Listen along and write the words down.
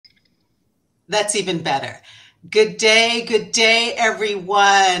That's even better. Good day,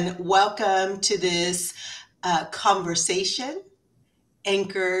 everyone. Welcome to this conversation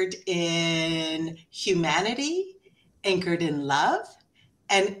anchored in humanity, anchored in love,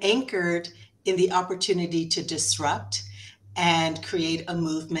 and anchored in the opportunity to disrupt and create a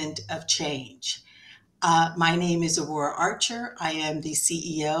movement of change. My name is Aurora Archer. I am the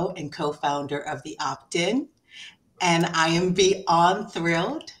CEO and co-founder of the Opt-in, and I am beyond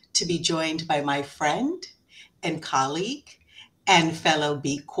thrilled to be joined by my friend and colleague and fellow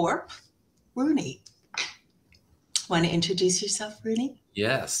B Corp, Rooney. Want to introduce yourself, Rooney?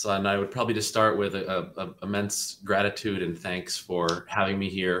 Yes, and I would probably just start with a immense gratitude and thanks for having me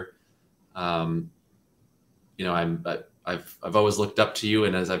here. Um, I've always looked up to you,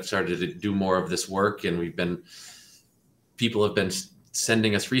 and as I've started to do more of this work, and people have been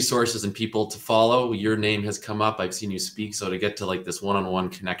sending us resources and people to follow. Your name has come up. I've seen you speak, so to get to like this one-on-one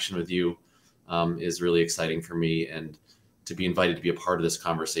connection with you is really exciting for me, and to be invited to be a part of this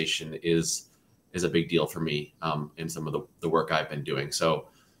conversation is a big deal for me in some of the work I've been doing. So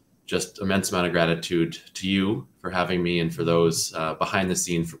just immense amount of gratitude to you for having me, and for those behind the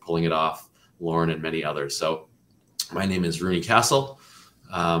scenes for pulling it off, Lauren and many others. So my name is Rooney Castle.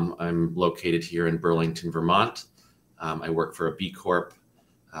 I'm located here in Burlington, Vermont. I work for a B Corp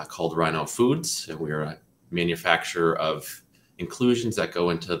called Rhino Foods, and we are a manufacturer of inclusions that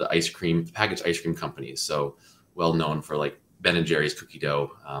go into the packaged ice cream companies. So well known for like Ben and Jerry's cookie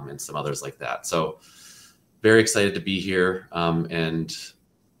dough and some others like that. So very excited to be here and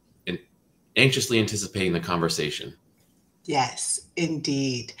anxiously anticipating the conversation. Yes,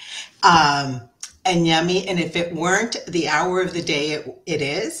 indeed. And yummy. And if it weren't the hour of the day it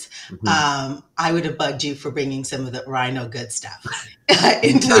is, I would have bugged you for bringing some of the Rhino good stuff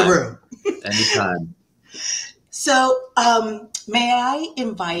into the room. Anytime. So may I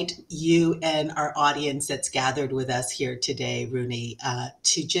invite you and our audience that's gathered with us here today, Rooney,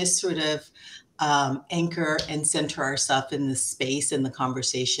 to just sort of anchor and center ourselves in the space and the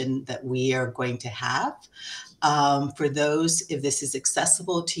conversation that we are going to have. For those, if this is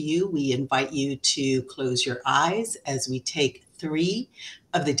accessible to you, we invite you to close your eyes as we take 3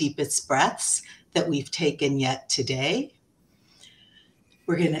 of the deepest breaths that we've taken yet today.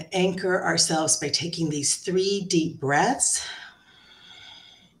 We're going to anchor ourselves by taking these 3 deep breaths,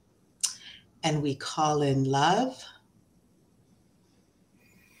 and we call in love.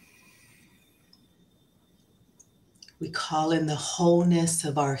 We call in the wholeness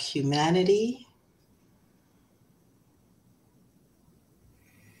of our humanity.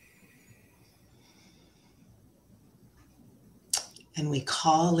 And we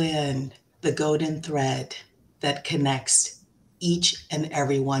call in the golden thread that connects each and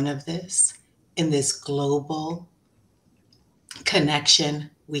every one of this in this global connection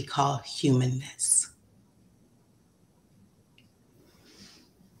we call humanness.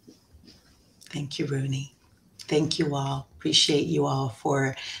 Thank you, Rooney. Thank you all. Appreciate you all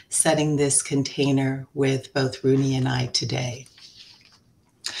for setting this container with both Rooney and I today.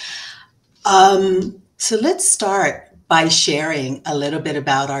 So let's start by sharing a little bit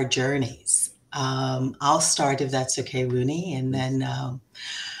about our journeys. I'll start if that's okay, Rooney. And then,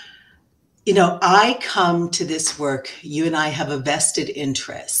 I come to this work, you and I have a vested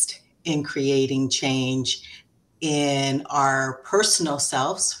interest in creating change in our personal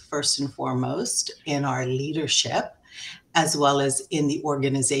selves, first and foremost, in our leadership, as well as in the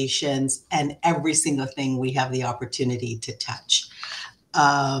organizations and every single thing we have the opportunity to touch.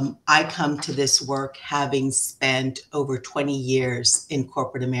 I come to this work having spent over 20 years in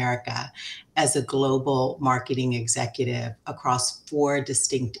corporate America as a global marketing executive across 4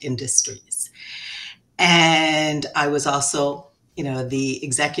 distinct industries. And I was also, the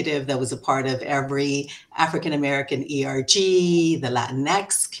executive that was a part of every African-American ERG, the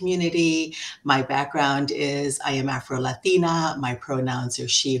Latinx community. My background is I am Afro-Latina. My pronouns are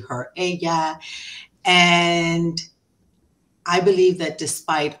she, her, ella. And I believe that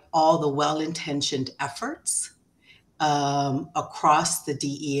despite all the well-intentioned efforts across the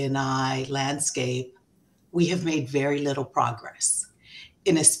DE&I landscape, we have made very little progress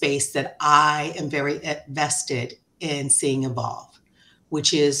in a space that I am very vested in seeing evolve,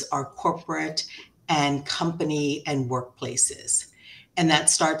 which is our corporate and company and workplaces. And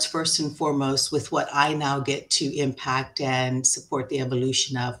that starts first and foremost with what I now get to impact and support the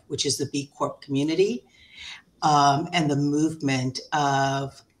evolution of, which is the B Corp community. And the movement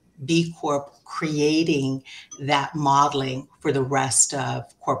of B Corp creating that modeling for the rest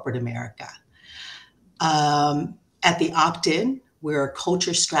of corporate America. At the Opt-in, we're a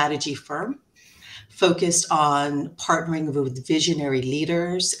culture strategy firm focused on partnering with visionary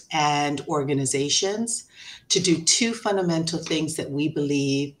leaders and organizations to do two fundamental things that we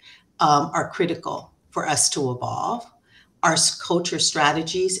believe are critical for us to evolve: our culture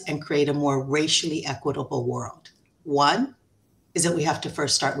strategies and create a more racially equitable world. One is that we have to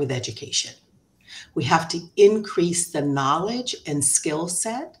first start with education. We have to increase the knowledge and skill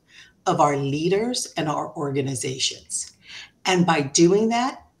set of our leaders and our organizations. And by doing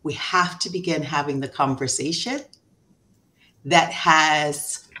that, we have to begin having the conversation that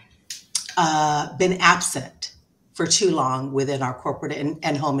has been absent for too long within our corporate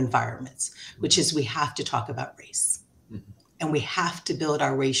and home environments, which is we have to talk about race. And we have to build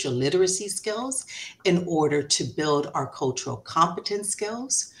our racial literacy skills in order to build our cultural competence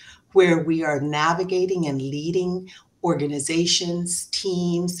skills, where we are navigating and leading organizations,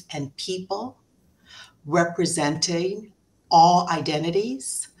 teams, and people representing all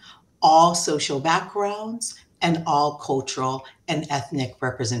identities, all social backgrounds, and all cultural and ethnic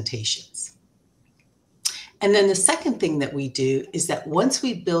representations. And then the second thing that we do is that once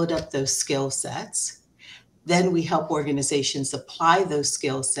we build up those skill sets, then we help organizations apply those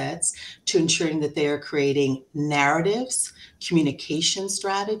skill sets to ensuring that they are creating narratives, communication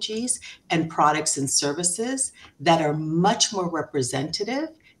strategies, and products and services that are much more representative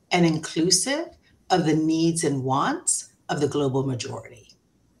and inclusive of the needs and wants of the global majority.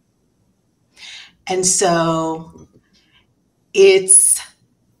 And so it's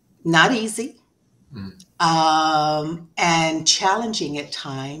not easy and challenging at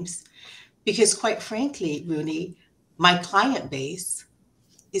times, because quite frankly, Rooney, my client base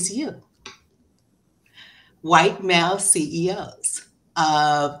is you. White male CEOs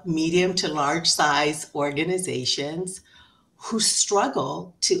of medium to large size organizations who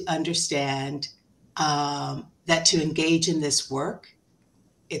struggle to understand that to engage in this work,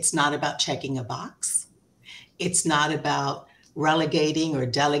 it's not about checking a box. It's not about relegating or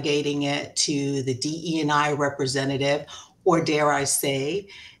delegating it to the DE&I representative, or dare I say,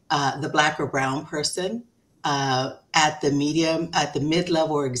 the Black or brown person at the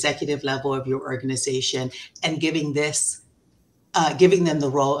mid-level or executive level of your organization, and giving them the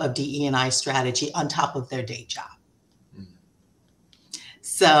role of DE&I strategy on top of their day job.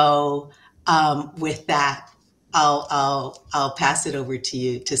 So with that, I'll pass it over to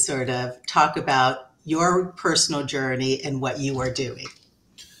you to sort of talk about your personal journey and what you are doing.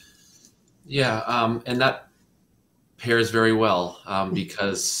 Yeah, and that pairs very well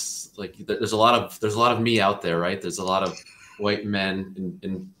because like there's a lot of me out there, right? There's a lot of white men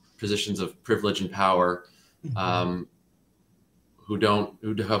in positions of privilege and power who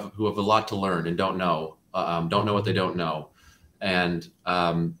have a lot to learn and don't know what they don't know, and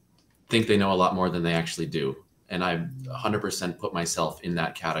think they know a lot more than they actually do. And I 100% put myself in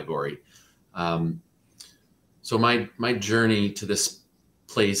that category. So my journey to this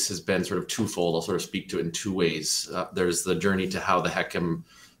place has been sort of twofold. I'll sort of speak to it in two ways. There's the journey to how the heck am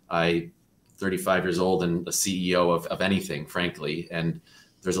I 35 years old and a CEO of anything, frankly. And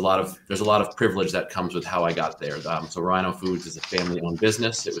there's a lot of privilege that comes with how I got there. So Rhino Foods is a family-owned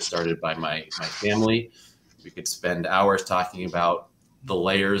business. It was started by my family. We could spend hours talking about the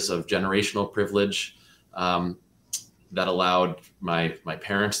layers of generational privilege that allowed my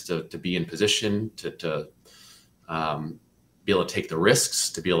parents to be in position to be able to take the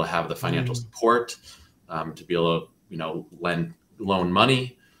risks, to be able to have the financial support, to be able to loan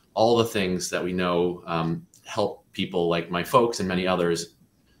money, all the things that we know help people like my folks and many others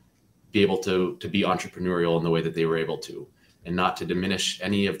be able to be entrepreneurial in the way that they were able to, and not to diminish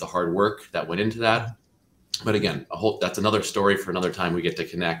any of the hard work that went into that. But again, that's another story for another time we get to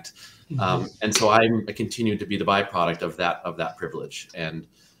connect. And so I continue to be the byproduct of that privilege. And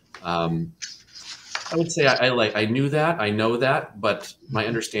I would say I knew that, I know that, but my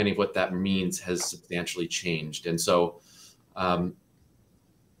understanding of what that means has substantially changed. And so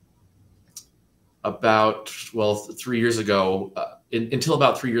about 3 years ago, until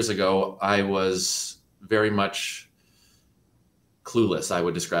about 3 years ago, I was very much clueless. I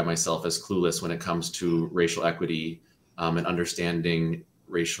would describe myself as clueless when it comes to racial equity and understanding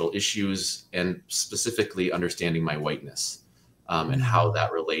racial issues, and specifically understanding my whiteness. And how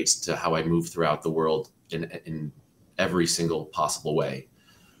that relates to how I move throughout the world in every single possible way.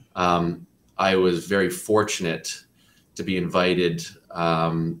 I was very fortunate to be invited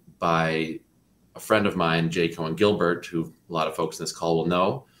by a friend of mine, J. Cohen Gilbert, who a lot of folks in this call will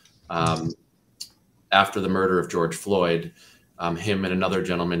know. After the murder of George Floyd, him and another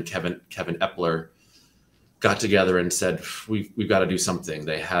gentleman, Kevin Epler, got together and said, we've got to do something.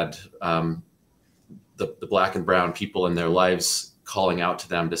 They had the Black and brown people in their lives calling out to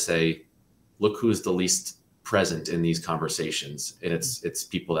them to say, look who's the least present in these conversations. And it's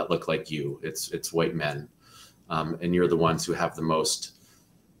people that look like you. It's white men. And you're the ones who have the most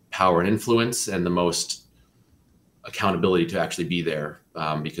power and influence and the most accountability to actually be there,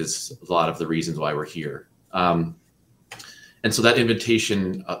 because a lot of the reasons why we're here. And so that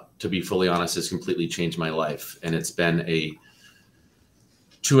invitation, to be fully honest, has completely changed my life. And it's been a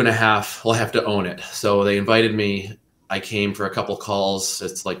 2.5, well, I have to own it. So they invited me. I came for a couple calls.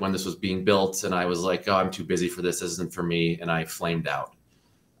 It's like when this was being built, and I was like, oh, I'm too busy for this. This isn't for me. And I flamed out.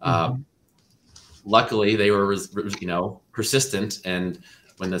 Luckily, they were, persistent. And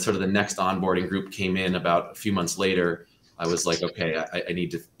when the sort of the next onboarding group came in about a few months later, I was like, okay, I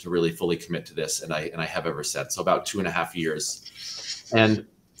need to really fully commit to this. And I have ever since. So about 2.5 years. And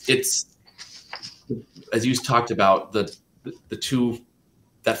it's, as you talked about, that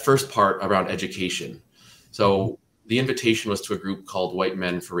first part around education. So the invitation was to a group called White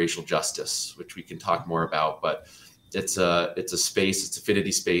Men for Racial Justice, which we can talk more about, but it's a space, it's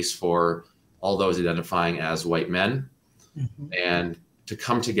affinity space for all those identifying as white men, and to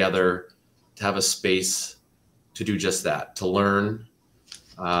come together, to have a space to do just that, to learn,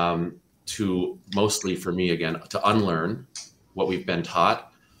 to mostly for me, again, to unlearn what we've been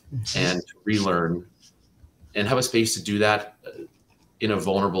taught and to relearn, and have a space to do that in a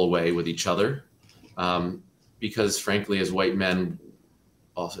vulnerable way with each other. Because frankly, as white men,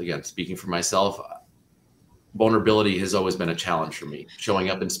 also, again, speaking for myself, vulnerability has always been a challenge for me. Showing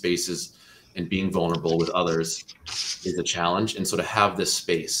up in spaces and being vulnerable with others is a challenge. And so to have this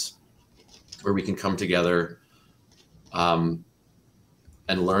space where we can come together and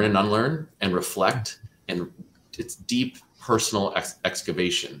learn and unlearn and reflect, and it's deep personal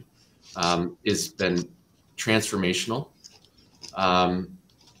excavation has been transformational. And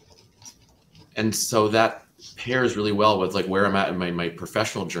so that pairs really well with like where I'm at in my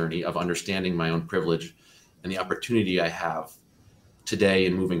professional journey of understanding my own privilege and the opportunity I have today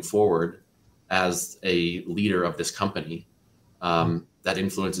and moving forward as a leader of this company that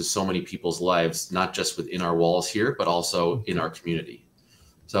influences so many people's lives, not just within our walls here, but also in our community.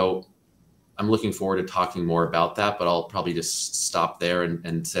 So I'm looking forward to talking more about that, but I'll probably just stop there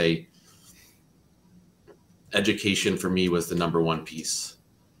and say education for me was the number one piece.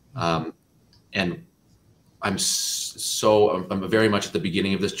 And I'm very much at the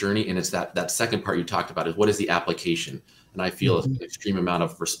beginning of this journey. And it's that second part you talked about is what is the application? And I feel an extreme amount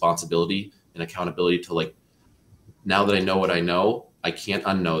of responsibility and accountability to, like, now that I know what I know, I can't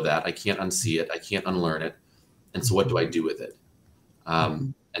unknow that. I can't unsee it. I can't unlearn it. And so what do I do with it?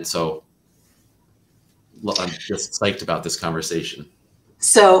 And so I'm just psyched about this conversation.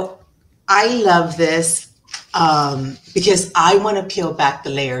 So I love this because I want to peel back the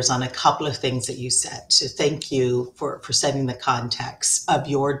layers on a couple of things that you said. So thank you for setting the context of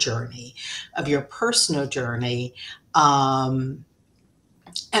your journey, of your personal journey, and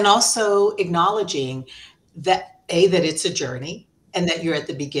also acknowledging that that it's a journey and that you're at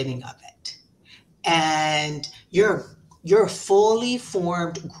the beginning of it, and you're a fully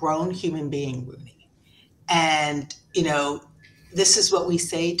formed, grown human being, Rooney. And this is what we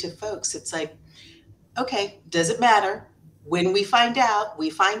say to folks. It's like, okay, doesn't matter. When we find out, we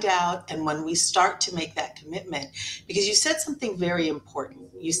find out. And when we start to make that commitment, because you said something very important.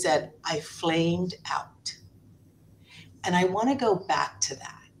 You said, I flamed out. And I want to go back to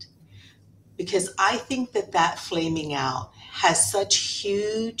that because I think that flaming out has such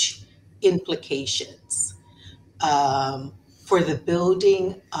huge implications for the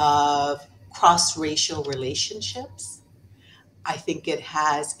building of cross-racial relationships. I think it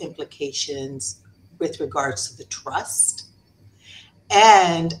has implications with regards to the trust.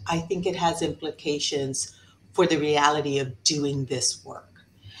 And I think it has implications for the reality of doing this work.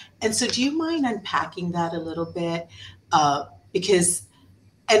 And so do you mind unpacking that a little bit? Because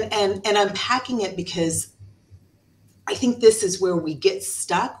unpacking it, because I think this is where we get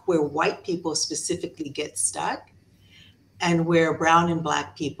stuck, where white people specifically get stuck, and where brown and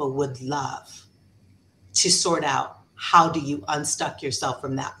Black people would love to sort out how do you unstuck yourself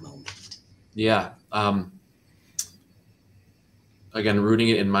from that moment. Yeah. Again, rooting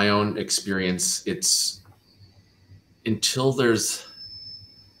it in my own experience, it's until there's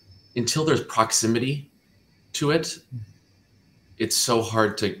proximity to it, it's so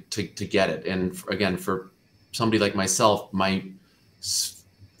hard to get it. And again, for somebody like myself,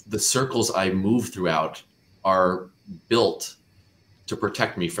 the circles I move throughout are built to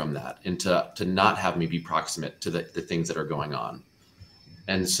protect me from that and to not have me be proximate to the things that are going on.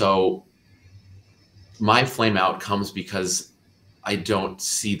 And so my flame out comes because I don't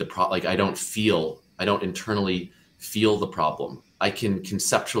see I don't internally feel the problem. I can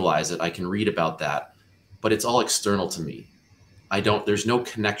conceptualize it. I can read about that, but it's all external to me. There's no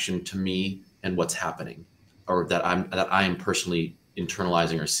connection to me and what's happening, or that I am personally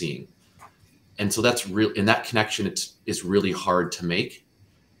internalizing or seeing. And so that's real. In that connection, is really hard to make.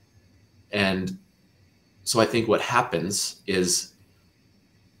 And so I think what happens is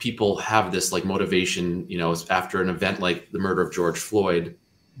people have this like motivation, you know, after an event like the murder of George Floyd,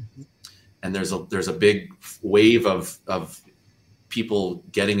 and there's a big wave of people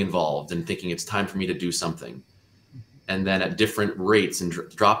getting involved and thinking it's time for me to do something. And then at different rates and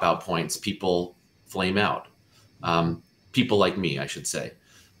dropout points, people flame out. People like me, I should say.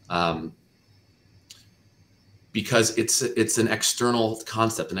 Because it's an external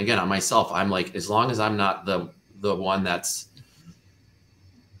concept. And again, on myself, I'm like, as long as I'm not the one that's,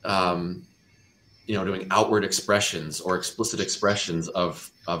 you know, doing outward expressions or explicit expressions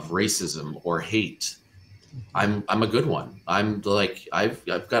of racism or hate, I'm a good one. I'm like, I've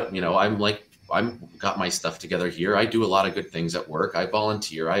got, you know, I've got my stuff together here. I do a lot of good things at work. I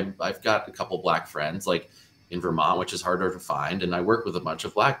volunteer. I've got a couple Black friends, like in Vermont, which is harder to find. And I work with a bunch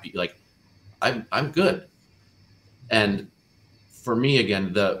of Black people. Like I'm good. And for me,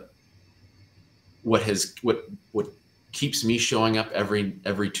 again, what keeps me showing up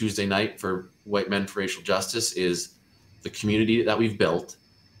every Tuesday night for White Men for Racial Justice is the community that we've built,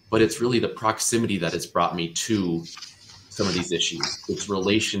 but it's really the proximity that has brought me to some of these issues. It's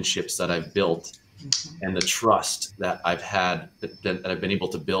relationships that I've built and the trust that I've had, that I've been able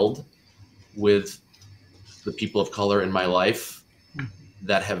to build with the people of color in my life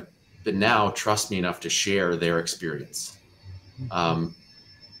that have been now trust me enough to share their experience. And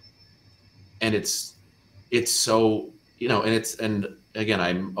it's so, you know, and again,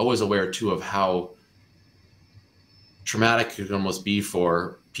 I'm always aware too of how traumatic it can almost be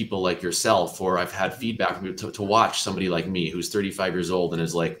for people like yourself, or I've had feedback from people to watch somebody like me who's 35 years old and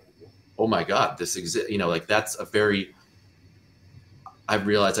is like, oh my God, this exists, you know, like that's I've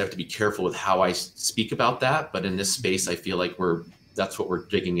realized I have to be careful with how I speak about that. But in this space, I feel like that's what we're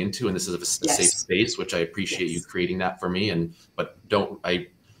digging into. And this is a safe space, which I appreciate you creating that for me. But I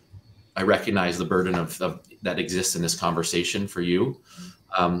recognize the burden of that exists in this conversation for you.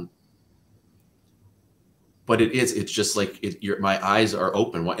 But it's just like my eyes are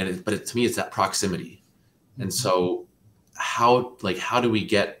open, but to me, it's that proximity. And so how do we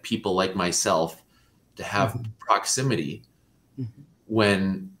get people like myself to have proximity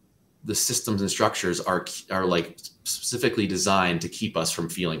when the systems and structures are like specifically designed to keep us from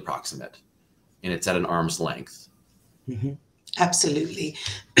feeling proximate, and it's at an arm's length? Absolutely.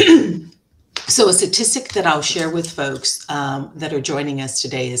 So a statistic that I'll share with folks that are joining us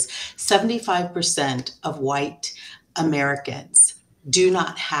today is 75% of white Americans do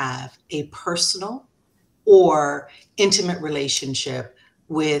not have a personal or intimate relationship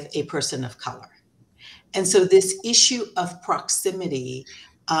with a person of color. And so this issue of proximity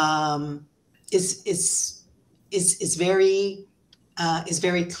is very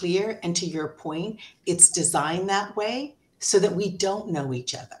clear. And to your point, it's designed that way so that we don't know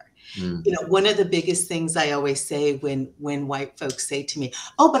each other. You know, one of the biggest things I always say when white folks say to me,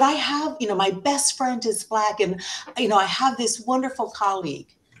 oh, but I have, you know, my best friend is Black, and, you know, I have this wonderful colleague.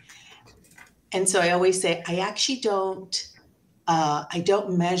 And so I always say, I actually don't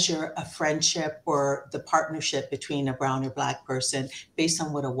measure a friendship or the partnership between a brown or Black person based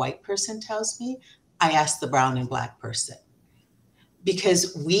on what a white person tells me. I ask the brown and Black person,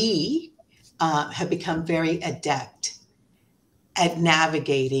 because we have become very adept at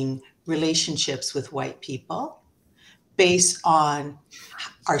navigating relationships with white people based on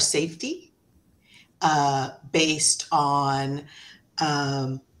our safety, based on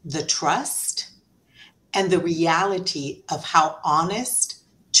the trust and the reality of how honest,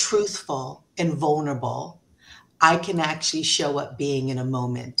 truthful, and vulnerable I can actually show up being in a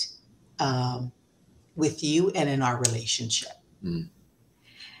moment with you and in our relationship.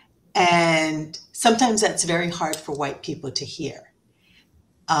 And sometimes that's very hard for white people to hear.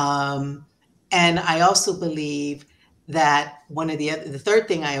 And I also believe that the third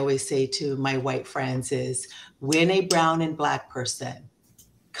thing I always say to my white friends is, when a brown and Black person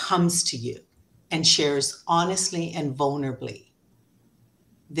comes to you and shares honestly and vulnerably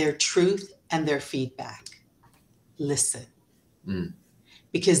their truth and their feedback, listen.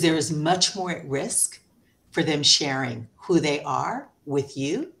 Because there is much more at risk for them sharing who they are with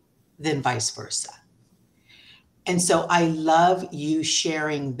you than vice versa. And so I love you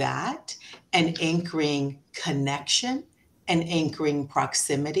sharing that and anchoring connection and anchoring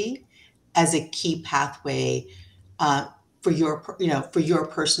proximity as a key pathway for your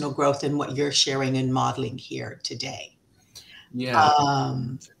personal growth and what you're sharing and modeling here today. Yeah.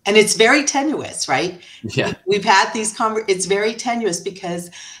 And it's very tenuous, right? Yeah. We've had these it's very tenuous because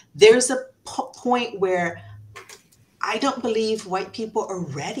there's a point where I don't believe white people are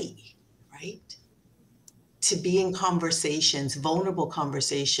ready, right, to be in conversations, vulnerable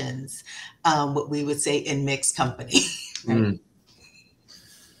conversations, what we would say in mixed company, right? Mm.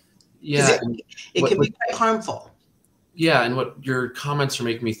 Because Yeah. it can be quite harmful. Yeah. And what your comments are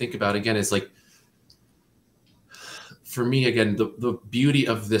making me think about again is like, for me, again, the beauty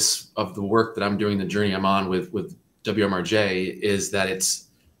of the work that I'm doing, the journey I'm on with WMRJ, is that it's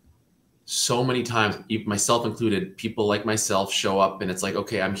so many times, myself included, people like myself show up and it's like,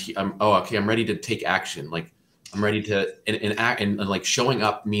 okay, I'm ready to take action. Like I'm ready to, and act, and like showing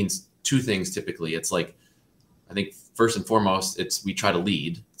up means two things typically. It's like, I think first and foremost, we try to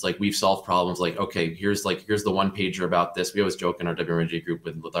lead. It's like we've solved problems. Like, okay, here's the one pager about this. We always joke in our WMRJ group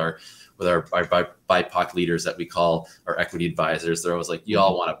with our BIPOC leaders that we call our equity advisors. They're always like, you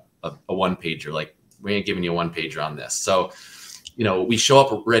all want a one pager. Like we ain't giving you a one pager on this. So, we show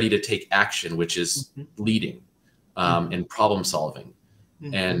up ready to take action, which is leading and problem solving,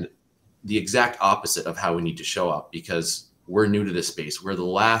 and the exact opposite of how we need to show up, because we're new to this space. We're the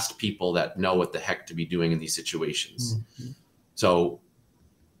last people that know what the heck to be doing in these situations. So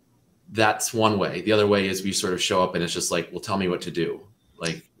that's one way. The other way is we sort of show up and it's just like, well, tell me what to do.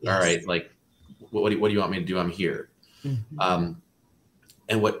 Like, all right, like, what do you want me to do? I'm here. And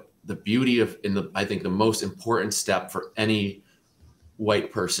what the beauty of, I think the most important step for any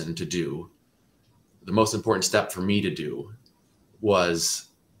white person to do, the most important step for me to do, was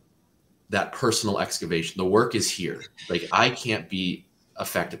that personal excavation. The work is here. Like I can't be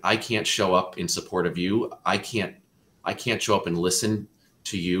effective. I can't show up in support of you. I can't show up and listen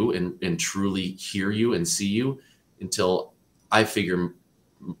to you and truly hear you and see you until I figure,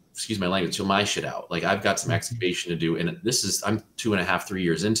 excuse my language, until my shit out. Like I've got some excavation to do. And I'm 2.5, 3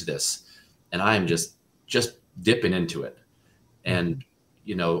 years into this, and I am just dipping into it. And,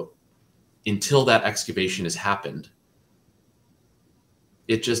 until that excavation has happened,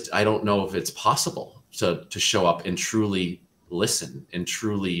 I don't know if it's possible to show up and truly listen and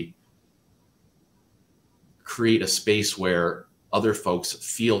truly create a space where other folks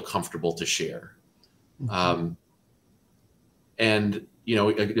feel comfortable to share. And,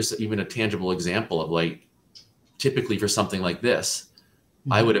 just even a tangible example of like, typically for something like this,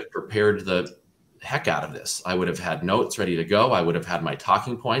 I would have prepared the heck out of this. I would have had notes ready to go. I would have had my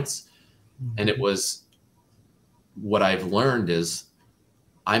talking points. And it was, what I've learned is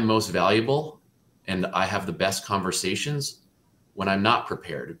I'm most valuable and I have the best conversations when I'm not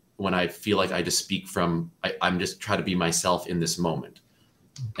prepared, when I feel like I just speak I'm just trying to be myself in this moment.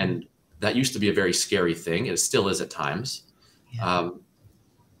 And that used to be a very scary thing. It still is at times,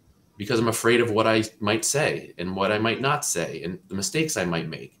 because I'm afraid of what I might say and what I might not say and the mistakes I might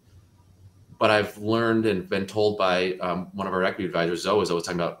make. But I've learned and been told by one of our equity advisors, Zoe, is always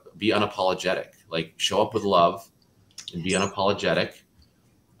talking about be unapologetic, like show up with love and be unapologetic.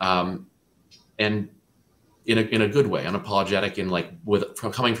 And in a good way, unapologetic, and like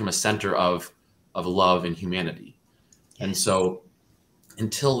coming from a center of love and humanity. Yes. And so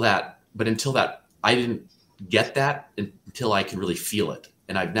until that, I didn't get that until I could really feel it.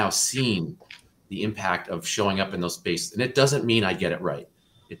 And I've now seen the impact of showing up in those spaces. And it doesn't mean I get it right.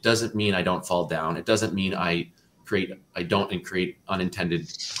 It doesn't mean I don't fall down. It doesn't mean I don't create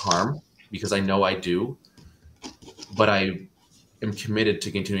unintended harm, because I know I do. But I am committed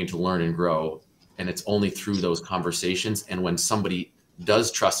to continuing to learn and grow. And it's only through those conversations. And when somebody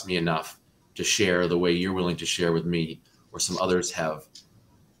does trust me enough to share the way you're willing to share with me, or some others have,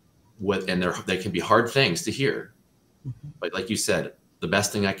 and they can be hard things to hear. But like you said, the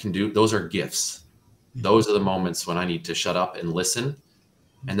best thing I can do, those are gifts. Those are the moments when I need to shut up and listen,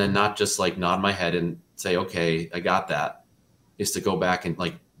 and then not just like nod my head and say, okay, I got that, is to go back and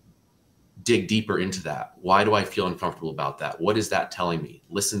like dig deeper into that. Why do I feel uncomfortable about that? What is that telling me?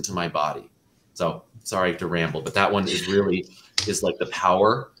 Listen to my body. So sorry to ramble, but that one is like the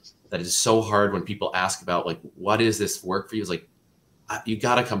power that is so hard when people ask about like, what is this work for you? It's like, you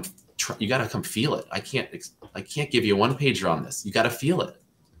gotta come feel it. I can't give you a one pager on this. You gotta feel it.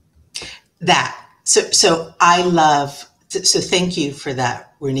 So I love, so thank you for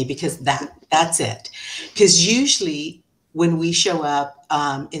that, Rooney, because that's it. Because usually when we show up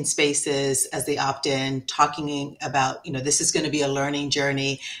in spaces as they opt in, talking about, this is going to be a learning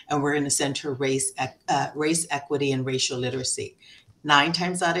journey, and we're going to center race equity and racial literacy. 9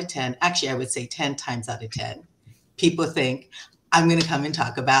 times out of 10, actually, I would say 10 times out of 10, people think I'm going to come and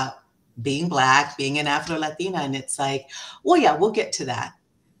talk about being Black, being an Afro-Latina. And it's like, well, yeah, we'll get to that.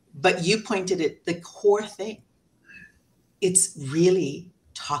 But you pointed at the core thing. it's really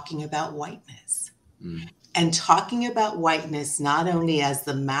talking about whiteness. Mm. And talking about whiteness not only as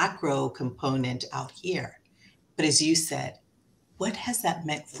the macro component out here, but as you said, what has that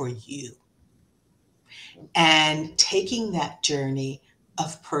meant for you? And taking that journey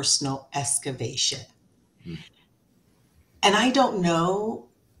of personal excavation. Mm. And I don't know,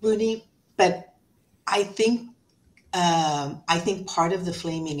 Rooney, but I think part of the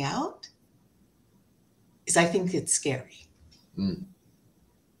flaming out is I think it's scary. Mm.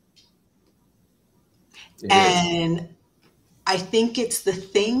 It is. And I think it's the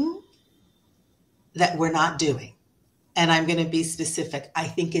thing that we're not doing. And I'm going to be specific. I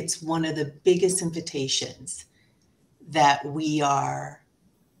think it's one of the biggest invitations that we are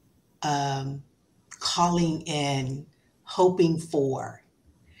calling in, hoping for,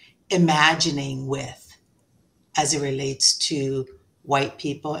 imagining with, as it relates to white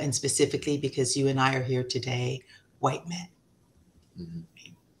people, and specifically because you and I are here today, white men. Mm-hmm.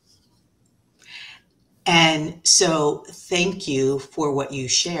 And so thank you for what you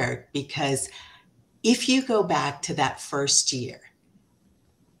shared, because if you go back to that first year,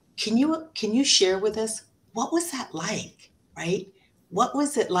 can you share with us what was that like, right? What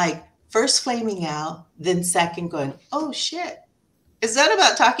was it like first flaming out, then second going, oh shit, it's not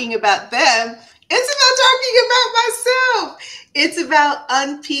about talking about them. It's about talking about myself. It's about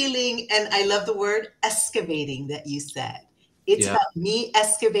unpeeling, and I love the word excavating that you said. It's Yeah. about me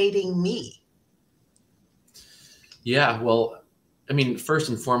excavating me. Yeah. Well, I mean, first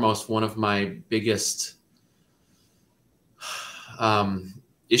and foremost, one of my biggest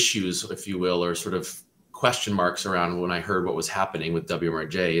issues, if you will, or sort of question marks around when I heard what was happening with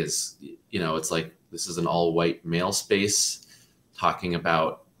WMRJ is, it's like this is an all-white male space talking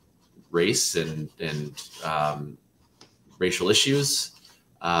about race and racial issues.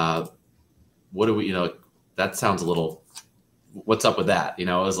 What do we, that sounds a little, what's up with that? It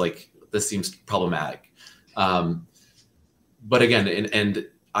was like, this seems problematic. But again, and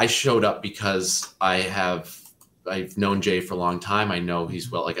I showed up because I've known Jay for a long time. I know he's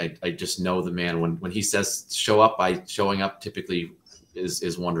well, like I just know the man. When he says show up, showing up typically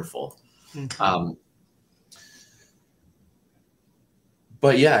is wonderful. Mm-hmm.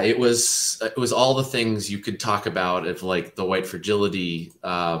 But yeah, it was all the things you could talk about of like the white fragility.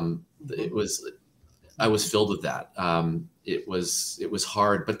 Mm-hmm. I was filled with that. It was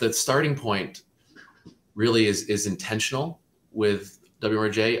hard, but the starting point really is intentional with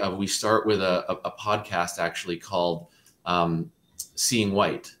WRJ. We start with a podcast actually called Seeing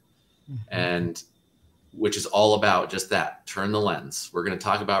White, mm-hmm. and which is all about just that. Turn the lens. We're going to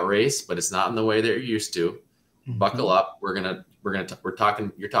talk about race, but it's not in the way that you're used to. Mm-hmm. Buckle up. You're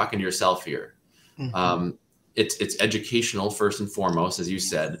talking to yourself here. Mm-hmm. It's educational first and foremost, as you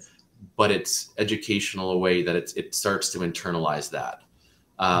said, but it's educational a way that it starts to internalize that.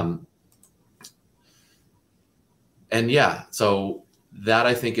 And yeah, so that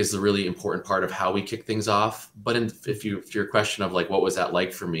I think is the really important part of how we kick things off. But if your question of like, what was that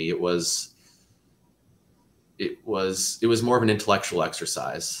like for me? It was more of an intellectual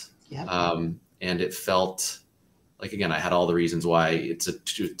exercise. Yep. And it felt like, again, I had all the reasons why. It's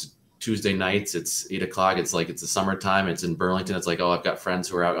Tuesday nights, it's 8:00. It's like, it's the summertime. It's in Burlington. It's like, oh, I've got friends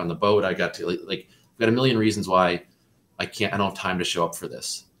who are out on the boat. I got to like I've got a million reasons why I don't have time to show up for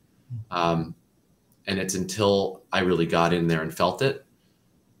this. And it's until I really got in there and felt it.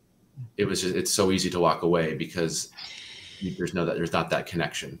 It's so easy to walk away because there's not that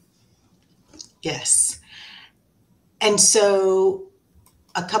connection. Yes. And so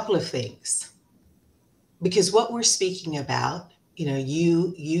a couple of things, because what we're speaking about,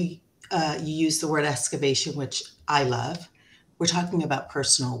 you use the word excavation, which I love. We're talking about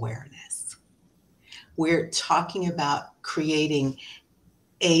personal awareness. We're talking about creating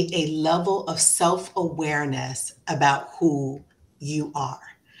a level of self-awareness about who you are.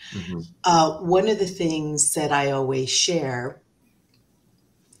 Mm-hmm. One of the things that I always share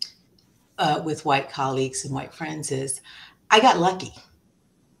with white colleagues and white friends is I got lucky.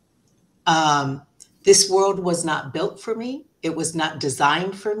 This world was not built for me. It was not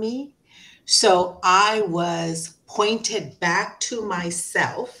designed for me. So I was pointed back to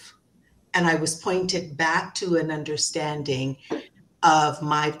myself, and I was pointed back to an understanding of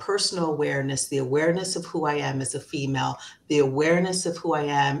my personal awareness, the awareness of who I am as a female, the awareness of who I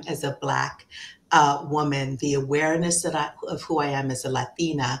am as a Black woman, the awareness of who I am as a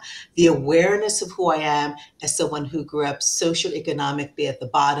Latina, the awareness of who I am as someone who grew up socioeconomically at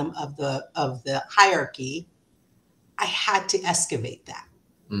the bottom of the hierarchy. I had to excavate that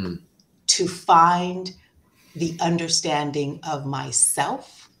to find the understanding of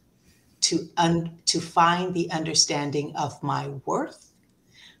myself to find the understanding of my worth,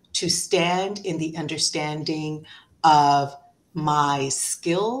 to stand in the understanding of my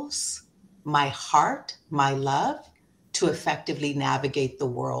skills, my heart, my love, to effectively navigate the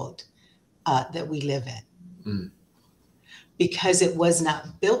world that we live in. Mm. Because it was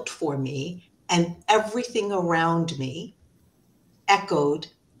not built for me, and everything around me echoed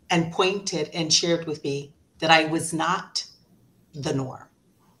and pointed and shared with me that I was not the norm,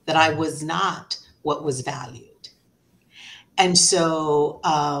 that I was not what was valued. And so,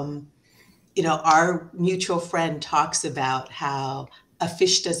 our mutual friend talks about how a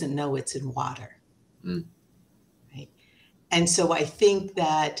fish doesn't know it's in water. Mm. Right? And so I think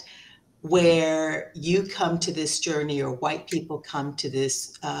that where you come to this journey, or white people come to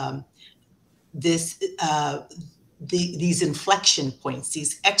these inflection points,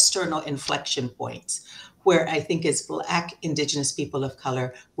 these external inflection points, where I think as Black, Indigenous people of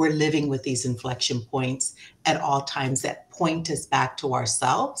color, we're living with these inflection points at all times that point us back to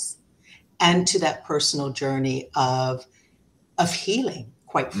ourselves and to that personal journey of healing,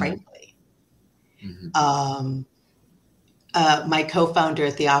 quite frankly. Mm-hmm. My co-founder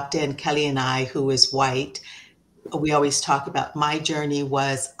at the Opt-In, Kelly, and I, who is white, we always talk about my journey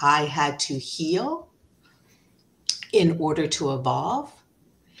was I had to heal in order to evolve.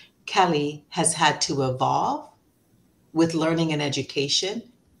 Kelly has had to evolve with learning and education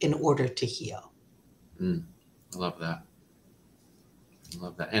in order to heal. I love that. I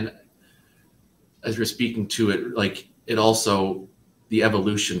love that. And as you're speaking to it, like it also, the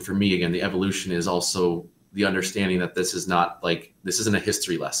evolution for me, again, the evolution is also the understanding that this is not like, this isn't a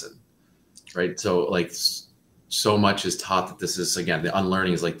history lesson, right? So like so much is taught that this is, again, the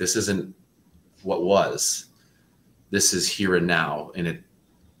unlearning is like, this isn't what was, this is here and now. And it,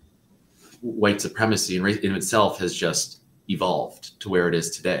 white supremacy in itself has just evolved to where it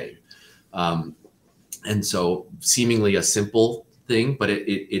is today. And so seemingly a simple thing, but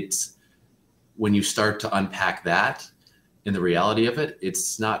it's, when you start to unpack that in the reality of it,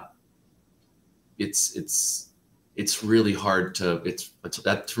 it's not, it's really hard to,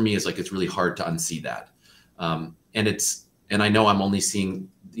 that for me is like, it's really hard to unsee that. And I know I'm only seeing,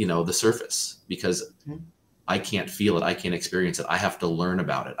 the surface, because I can't feel it. I can't experience it. I have to learn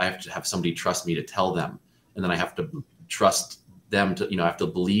about it. I have to have somebody trust me to tell them. And then I have to trust them to, I have to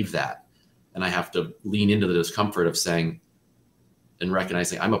believe that. And I have to lean into the discomfort of saying and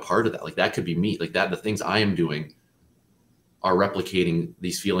recognizing I'm a part of that. Like that could be me. Like that, the things I am doing are replicating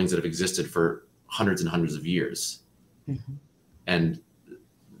these feelings that have existed for hundreds and hundreds of years. Mm-hmm. And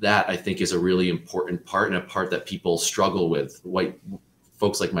that I think is a really important part, and a part that people struggle with. White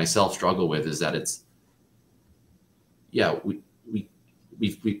folks like myself struggle with, is that it's, yeah, we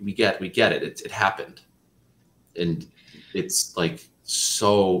get it. It happened. And it's like,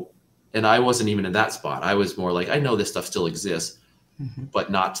 so, and I wasn't even in that spot. I was more like, I know this stuff still exists, mm-hmm.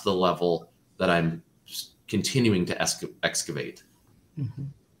 but not to the level that I'm continuing to excavate. Mm-hmm.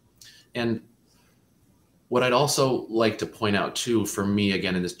 And what I'd also like to point out too, for me,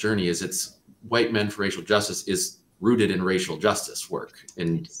 again, in this journey, is it's White Men for Racial Justice is rooted in racial justice work.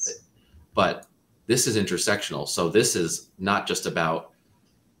 And, but this is intersectional. So this is not just about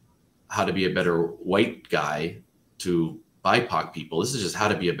how to be a better white guy to BIPOC people. This is just how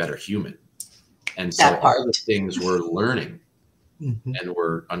to be a better human. And so all the things we're learning mm-hmm. and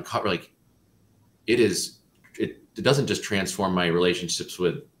we're uncovering, like it doesn't just transform my relationships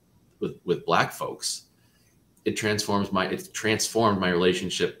with Black folks. It's transformed my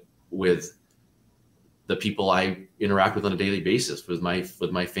relationship with the people I interact with on a daily basis, with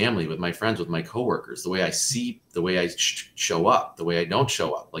my family, with my friends, with my coworkers, the way I see, the way I show up, the way I don't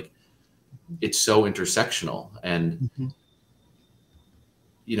show up. Like it's so intersectional. And, mm-hmm.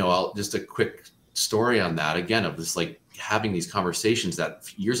 Just a quick story on that, again, of this, like having these conversations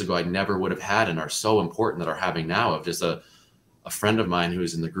that years ago I never would have had and are so important that are having now, of just a friend of mine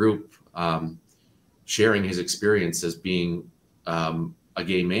who's in the group, sharing his experience as being a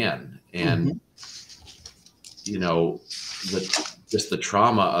gay man. And, mm-hmm. Just the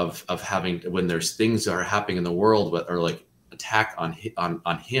trauma of having, when there's things that are happening in the world that are like attack on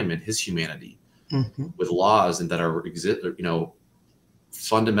him and his humanity, mm-hmm. with laws and that are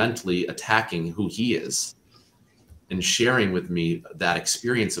fundamentally attacking who he is, and sharing with me that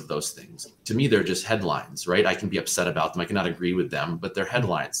experience of those things. To me, they're just headlines, right? I can be upset about them. I cannot agree with them, but they're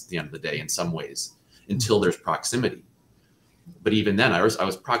headlines at the end of the day in some ways, until there's proximity. But even then I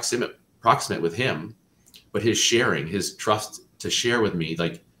was proximate with him, but his sharing, his trust to share with me,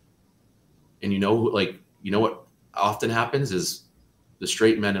 like, and what often happens is the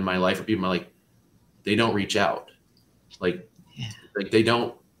straight men in my life, or people in my life, they don't reach out. Like they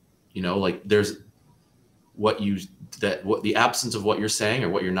don't You know, like there's what the absence of what you're saying or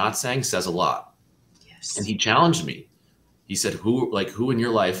what you're not saying says a lot. Yes. And he challenged me. He said, who in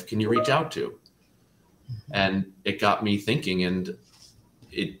your life can you reach out to? Mm-hmm. And it got me thinking. And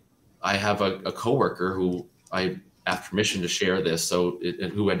I have a coworker who I asked permission to share this,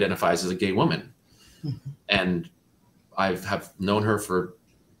 who identifies as a gay woman. Mm-hmm. And I have known her for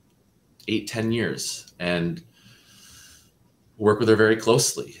 8-10 years and work with her very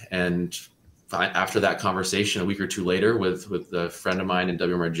closely. And after that conversation, a week or two later with a friend of mine in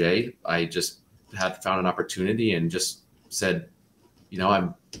WMRJ, I just found an opportunity and just said, you know,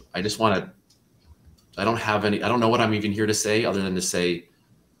 I don't know what I'm even here to say other than to say,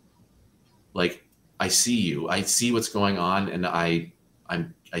 like, I see you, I see what's going on, and I'm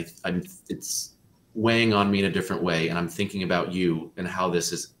it's weighing on me in a different way, and I'm thinking about you and how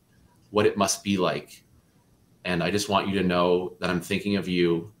this is, what it must be like. And I just want you to know that I'm thinking of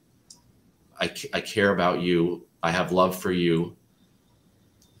you. I care about you. I have love for you,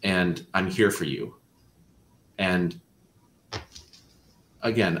 and I'm here for you. And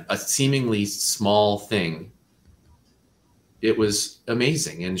again, a seemingly small thing, it was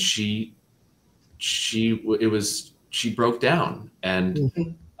amazing. And she broke down. And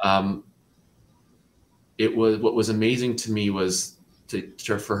mm-hmm. It was, what was amazing to me was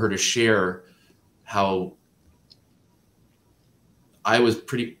for her to share how I was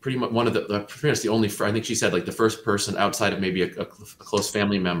pretty much one of pretty much the only, I think she said, like, the first person outside of maybe a close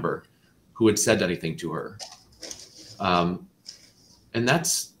family member who had said anything to her. And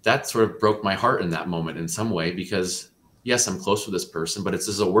that sort of broke my heart in that moment in some way, because yes, I'm close with this person, but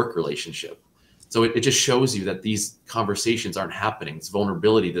it's a work relationship. So it just shows you that these conversations aren't happening. It's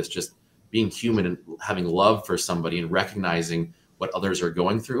vulnerability, that's just being human and having love for somebody and recognizing what others are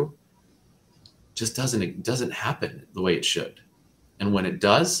going through. Just doesn't happen the way it should. And when it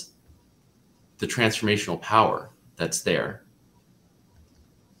does, the transformational power that's there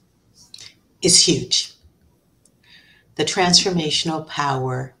is huge. The transformational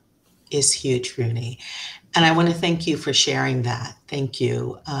power is huge, Rooney. And I want to thank you for sharing that. Thank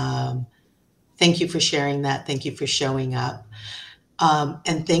you. Thank you for sharing that. Thank you for showing up.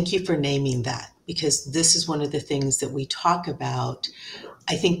 And thank you for naming that, because this is one of the things that we talk about,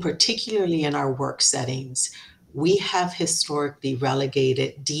 I think, particularly in our work settings. We have historically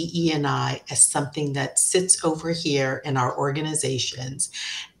relegated DE&I as something that sits over here in our organizations,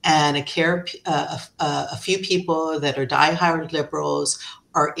 and a few people that are diehard liberals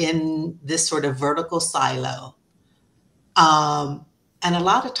are in this sort of vertical silo. And a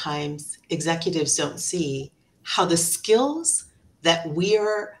lot of times executives don't see how the skills that we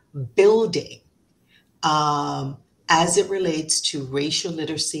are building as it relates to racial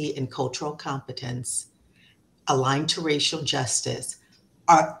literacy and cultural competence aligned to racial justice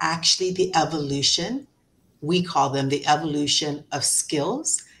are actually the evolution. We call them the evolution of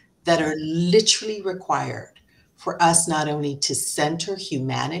skills that are literally required for us not only to center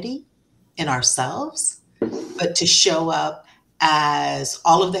humanity in ourselves, but to show up as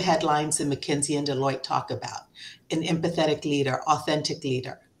all of the headlines that McKinsey and Deloitte talk about: an empathetic leader, authentic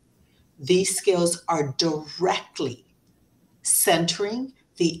leader. These skills are directly centering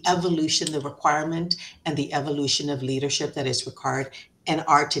the evolution, the requirement, and the evolution of leadership that is required in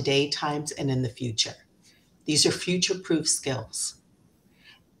our today times and in the future. These are future-proof skills.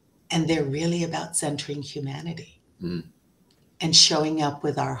 And they're really about centering humanity and showing up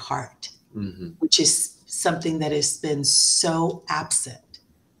with our heart, which is something that has been so absent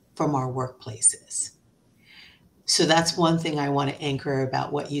from our workplaces. So that's one thing I want to anchor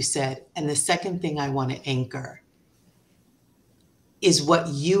about what you said. And the second thing I want to anchor is what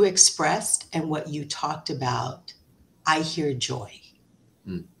you expressed and what you talked about. I hear joy.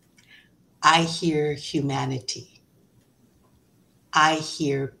 I hear humanity. I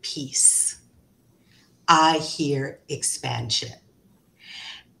hear peace. I hear expansion.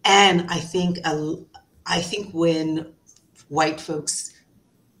 And I think when white folks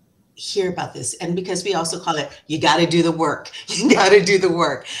hear about this, and because we also call it, you got to do the work, you got to do the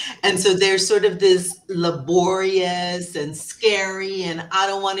work. And so there's sort of this laborious and scary, and I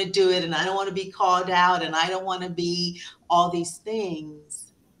don't want to do it, and I don't want to be called out, and I don't want to be all these things.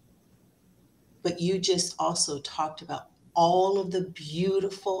 But you just also talked about all of the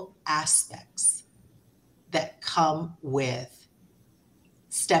beautiful aspects that come with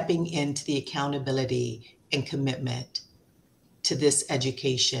stepping into the accountability and commitment to this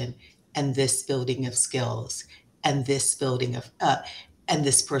education and this building of skills and this building of and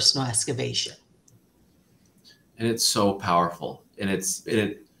this personal excavation. And it's so powerful. And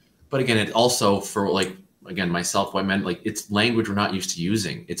but again, it also, for like again, myself, white men, like it's language we're not used to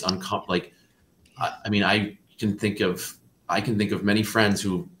using. It's like, I mean, I can think of many friends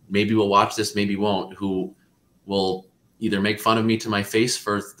who maybe will watch this, maybe won't, who will either make fun of me to my face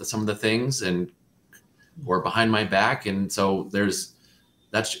for some of the things or behind my back. And so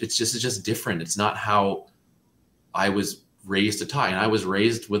it's just different. It's not how I was raised to talk. And I was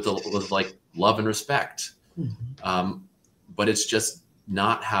raised with like love and respect. But it's just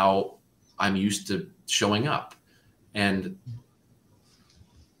not how I'm used to showing up. And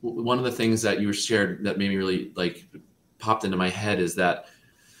one of the things that you shared that made me really like popped into my head is that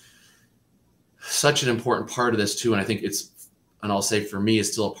such an important part of this too. And I think and I'll say for me,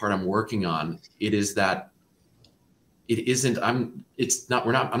 it's still a part I'm working on. It is that I'm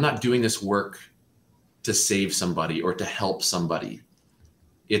not doing this work to save somebody or to help somebody.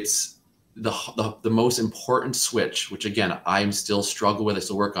 It's the most important switch, which again, I'm still struggle with, I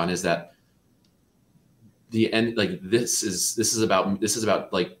still work on, is that the end, like this is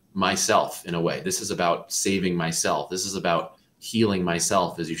about like myself in a way. This is about saving myself. This is about healing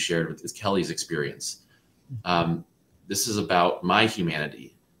myself, as you shared with Kelly's experience. This is about my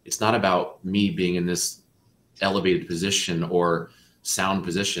humanity. It's not about me being in this elevated position or sound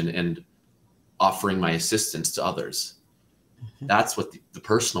position and offering my assistance to others. That's what the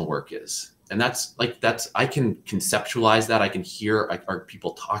personal work is. And I can conceptualize that. I can hear are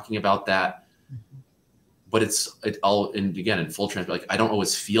people talking about that, but and again, in full transparency, like I don't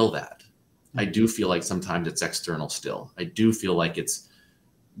always feel that. I do feel like sometimes it's external still. I do feel like it's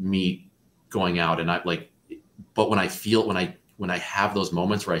me going out and but when I have those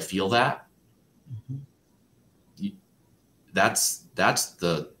moments where I feel that, that's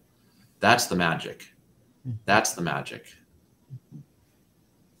the magic. That's the magic.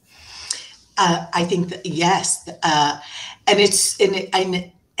 I think that, yes.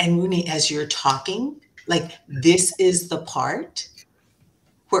 And Rooney, as you're talking, like this is the part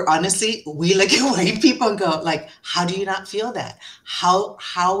where honestly, we look at white people and go like, how do you not feel that?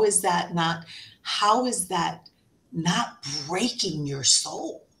 How is that not breaking your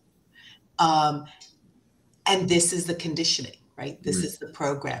soul? And this is the conditioning, right? This is the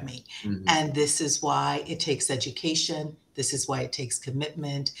programming. And this is why it takes education. This is why it takes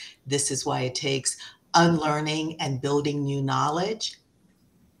commitment. This is why it takes unlearning and building new knowledge.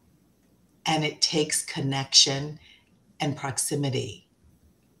 And it takes connection and proximity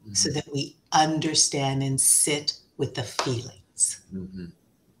so that we understand and sit with the feelings.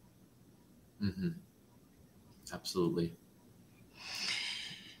 Absolutely.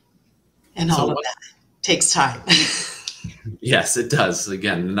 And all of that takes time. Yes, it does.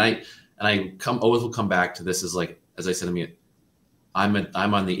 Again, I always will come back to this, is like, as I said, I mean,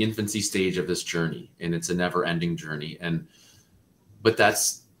 I'm on the infancy stage of this journey, and it's a never-ending journey. But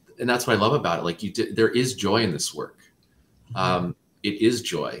that's what I love about it. Like there is joy in this work. It is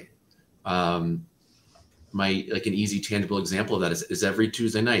joy. An easy tangible example of that is every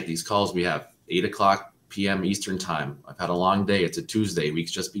Tuesday night, these calls we have 8:00 p.m. Eastern time. I've had a long day. It's a Tuesday,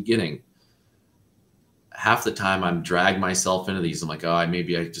 week's just beginning. Half the time I'm drag myself into these. I'm like,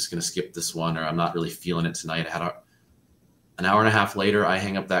 maybe I'm just going to skip this one, or I'm not really feeling it tonight. I had an hour and a half later, I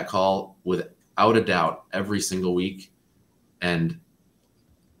hang up that call without a doubt every single week. And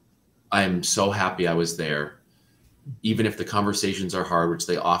I'm so happy I was there. Even if the conversations are hard, which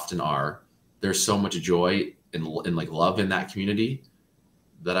they often are, there's so much joy and like love in that community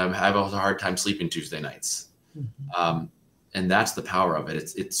that I have a hard time sleeping Tuesday nights. And that's the power of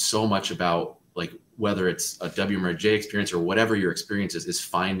it. It's so much about, like, whether it's a WMRJ experience or whatever your experience is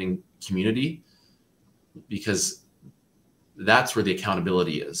finding community, because that's where the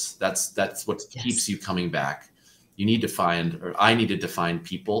accountability is. That's what keeps you coming back. You need to find, or I needed to find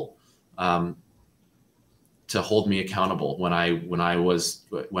people to hold me accountable when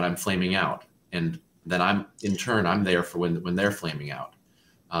I'm flaming out, and then I'm there for when they're flaming out,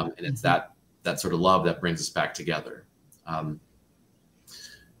 and it's that sort of love that brings us back together.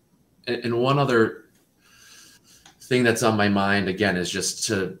 And one other thing that's on my mind again is just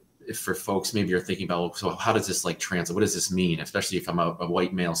if for folks maybe are thinking about, so how does this like translate? What does this mean? Especially if I'm a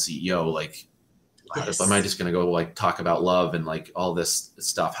white male CEO, like, am I just going to go like talk about love and like all this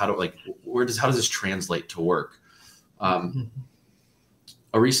stuff? How does this translate to work? A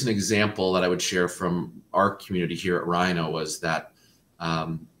recent example that I would share from our community here at Rhino was that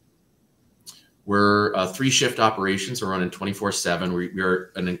we're a 3-shift operation, so we're running 24/7.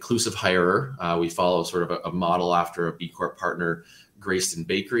 We're an inclusive hirer. We follow sort of a model after a B Corp partner, Grayston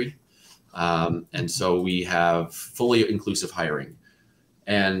Bakery. And so we have fully inclusive hiring.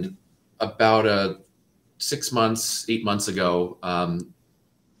 And about 8 months ago,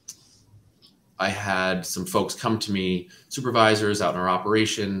 I had some folks come to me, supervisors out in our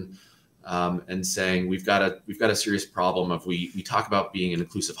operation, and saying, we've got a serious problem of we talk about being an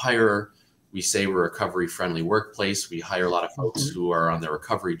inclusive hirer. We say we're a recovery-friendly workplace. We hire a lot of folks who are on their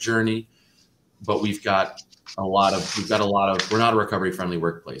recovery journey, but we're not a recovery-friendly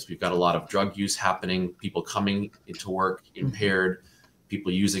workplace. We've got a lot of drug use happening, people coming into work impaired,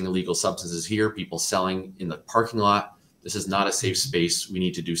 people using illegal substances here, people selling in the parking lot. This is not a safe space. We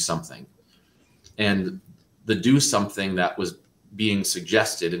need to do something. And the do something that was being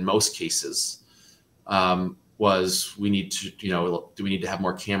suggested in most cases was we need to, do we need to have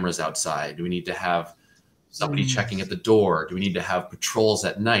more cameras outside? Do we need to have somebody checking at the door? Do we need to have patrols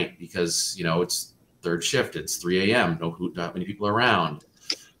at night? Because, it's third shift, it's 3 a.m., not many people around.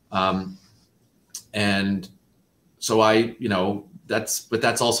 And so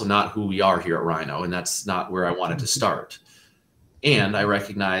that's also not who we are here at Rhino, and that's not where I wanted to start. And I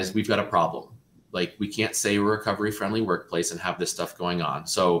recognize we've got a problem. Like, we can't say we're a recovery-friendly workplace and have this stuff going on.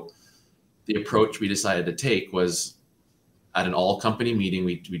 So the approach we decided to take was, at an all-company meeting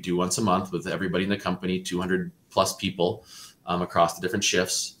we do once a month with everybody in the company, 200 plus people across the different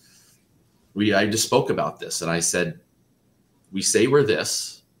shifts. I just spoke about this, and I said, we say we're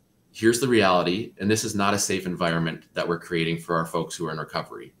this, here's the reality, and this is not a safe environment that we're creating for our folks who are in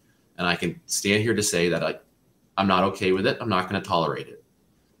recovery. And I can stand here to say that I'm not okay with it. I'm not going to tolerate it.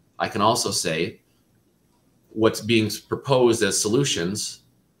 I can also say what's being proposed as solutions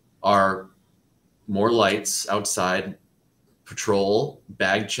are more lights outside, patrol,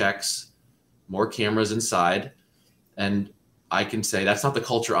 bag checks, more cameras inside. And I can say that's not the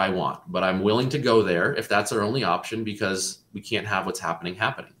culture I want, but I'm willing to go there if that's our only option, because we can't have what's happening.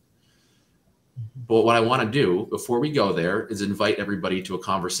 But what I want to do before we go there is invite everybody to a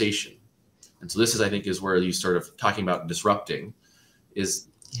conversation. And so this is, I think, is where you sort of talking about disrupting is,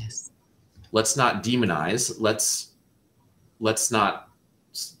 yes. Let's not demonize. Let's not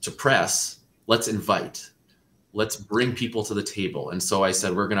suppress. Let's invite. Let's bring people to the table. And so I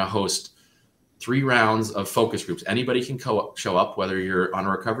said, we're going to host 3 rounds of focus groups. Anybody can show up, whether you're on a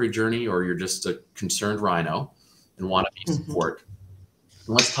recovery journey or you're just a concerned Rhino and want to be support.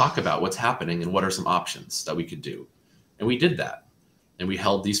 And let's talk about what's happening and what are some options that we could do. And we did that. And we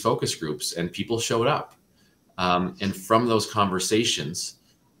held these focus groups, and people showed up. And from those conversations,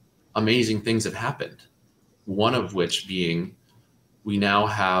 amazing things have happened. One of which being, we now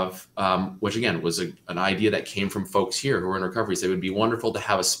have, which again was an idea that came from folks here who are in recovery. So it would be wonderful to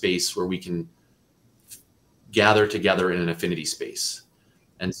have a space where we can gather together in an affinity space.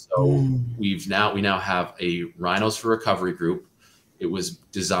 And so we now have a Rhinos for Recovery group. It was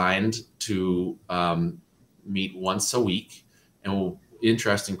designed to meet once a week. And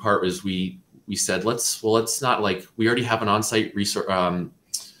interesting part is we said, let's not, like, we already have an on-site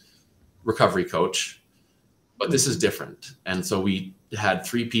recovery coach, but this is different. And so we had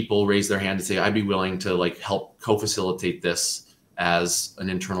 3 people raise their hand to say, I'd be willing to help co-facilitate this as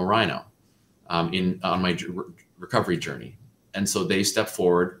an internal Rhino on my recovery journey. And so they stepped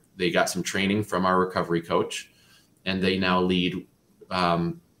forward, they got some training from our recovery coach, and they now lead,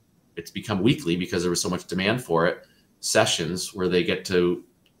 it's become weekly because there was so much demand for it, sessions where they get to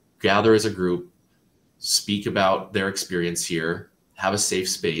gather as a group, speak about their experience here, have a safe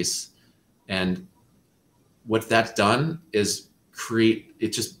space. And what that's done is it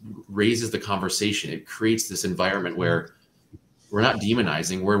just raises the conversation. It creates this environment where we're not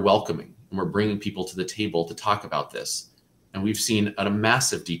demonizing, we're welcoming, and we're bringing people to the table to talk about this. And we've seen a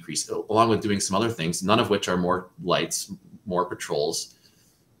massive decrease, along with doing some other things, none of which are more lights, more patrols,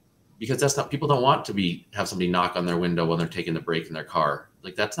 because that's not, people don't want to have somebody knock on their window when they're taking the break in their car.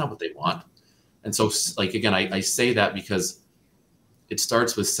 Like, that's not what they want. And so, again, I say that because it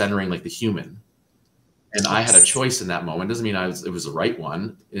starts with centering the human. And I had a choice in that moment. It doesn't mean it was the right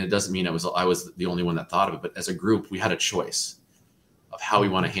one. And it doesn't mean I was the only one that thought of it. But as a group, we had a choice of how we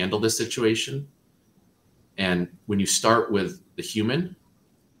want to handle this situation. And when you start with the human,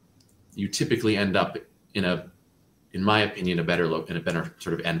 you typically end up in my opinion, a better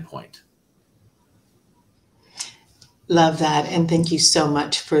sort of endpoint. Love that. And thank you so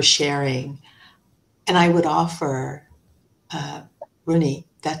much for sharing. And I would offer, Rooney,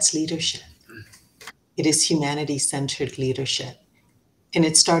 that's leadership. It is humanity-centered leadership. And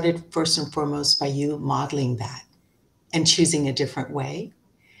it started first and foremost by you modeling that and choosing a different way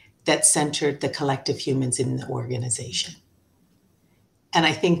that centered the collective humans in the organization. And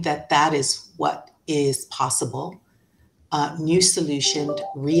I think that is what is possible. New solutions,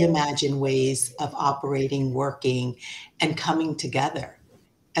 reimagine ways of operating, working, and coming together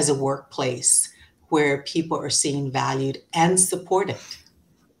as a workplace where people are seen, valued, and supported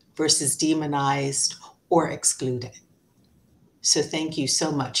versus demonized or excluded. So thank you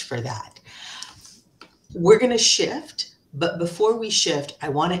so much for that. We're going to shift, but before we shift, I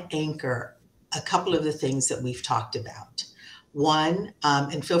want to anchor a couple of the things that we've talked about. One,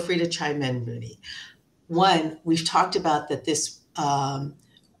 and feel free to chime in, Rooney. One, we've talked about that this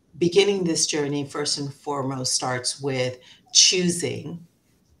beginning this journey, first and foremost, starts with choosing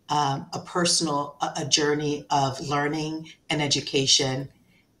a journey of learning and education.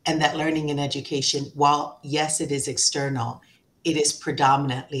 And that learning and education, while yes, it is external, it is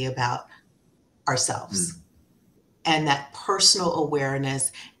predominantly about ourselves. And that personal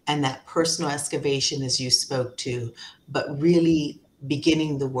awareness and that personal excavation, as you spoke to, but really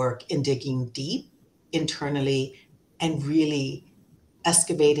beginning the work in digging deep internally and really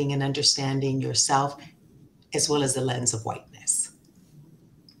excavating and understanding yourself as well as the lens of whiteness.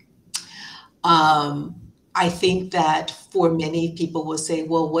 I think that for many people will say,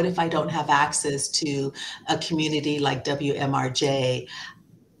 well, what if I don't have access to a community like WMRJ?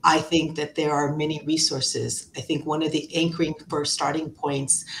 I think that there are many resources. I think one of the anchoring first starting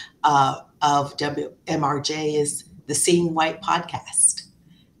points of WMRJ is the Seeing White podcast.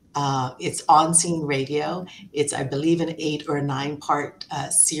 It's on Scene Radio. It's, I believe, an 8 or 9 part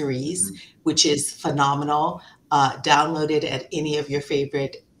series, which is phenomenal. Download it at any of your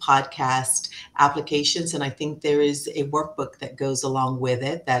favorite podcast applications. And I think there is a workbook that goes along with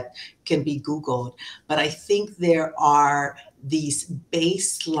it that can be Googled. But I think there are these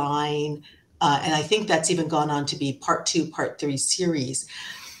baseline, and I think that's even gone on to be part 2, part 3 series.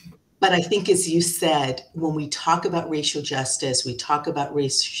 But I think, as you said, when we talk about racial justice, we talk about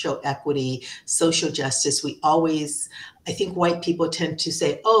racial equity, social justice, I think white people tend to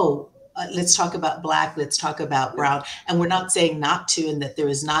say, let's talk about Black, let's talk about Brown. And we're not saying not to, and that there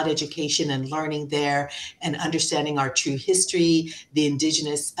is not education and learning there and understanding our true history, the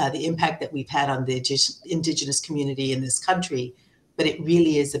indigenous, the impact that we've had on the indigenous community in this country. But it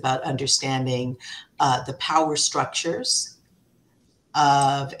really is about understanding the power structures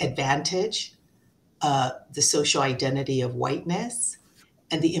of advantage, the social identity of whiteness,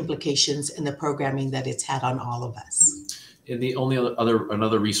 and the implications and the programming that it's had on all of us. And the only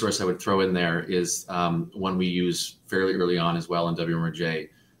another resource I would throw in there is one we use fairly early on as well in WMRJ.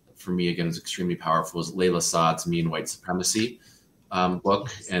 For me, again, is extremely powerful. Is Layla Saad's Me and White Supremacy book,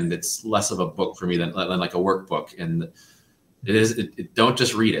 and it's less of a book for me than like a workbook. And don't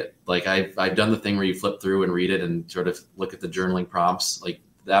just read it. Like I've done the thing where you flip through and read it and sort of look at the journaling prompts. Like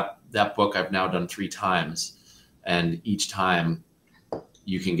that book I've now done 3 times, and each time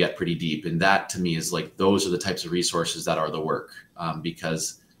you can get pretty deep. And that to me is like, those are the types of resources that are the work,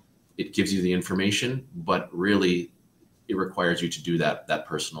 because it gives you the information, but really it requires you to do that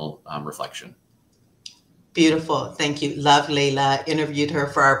personal reflection. Beautiful. Thank you. Love Layla. Interviewed her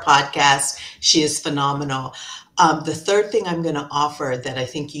for our podcast. She is phenomenal. The third thing I'm going to offer that I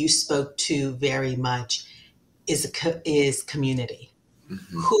think you spoke to very much is community.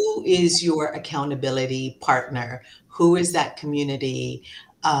 Mm-hmm. Who is your accountability partner? Who is that community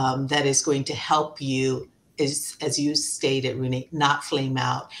that is going to help you, as you stated, Rooney, not flame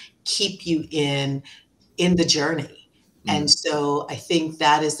out, keep you in the journey? Mm-hmm. And so I think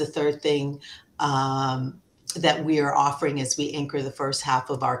that is the third thing that we are offering as we anchor the first half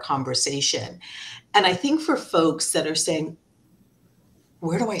of our conversation. And I think for folks that are saying,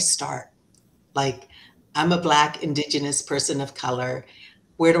 where do I start? Like, I'm a Black, Indigenous person of color.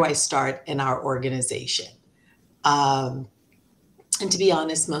 Where do I start in our organization? And to be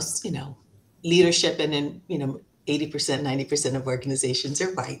honest, most, leadership and 80%, 90% of organizations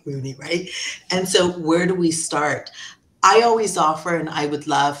are white, Rooney, right? And so where do we start? I always offer, and I would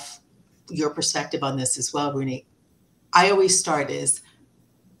love your perspective on this as well, Rooney. I always start is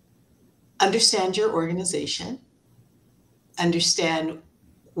understand your organization, understand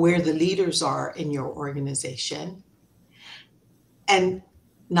where the leaders are in your organization, and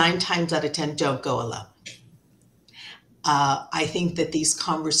 9 times out of 10, don't go alone. I think that these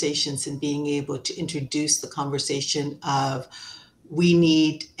conversations and being able to introduce the conversation of we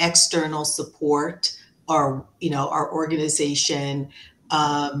need external support, or, our organization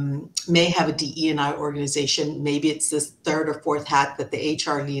may have a DE&I organization. Maybe it's this 3rd or 4th hat that the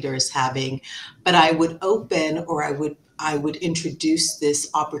HR leader is having, but I would open, or I would introduce this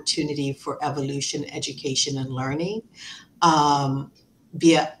opportunity for evolution, education, and learning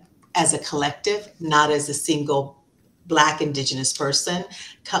via as a collective, not as a single Black Indigenous person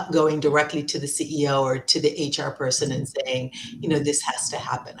going directly to the CEO or to the HR person and saying, this has to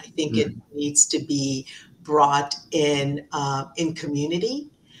happen. I think it needs to be brought in community,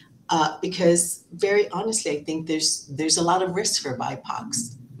 because very honestly, I think there's a lot of risk for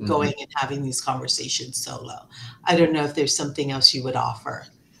BIPOCs. going and having these conversations solo. I don't know if there's something else you would offer,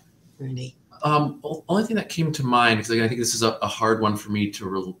 Rooney. Only thing that came to mind, because I think this is a hard one for me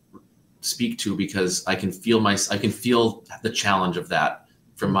to speak to, because I can feel the challenge of that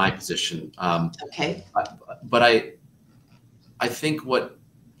from my position. Okay. But I think what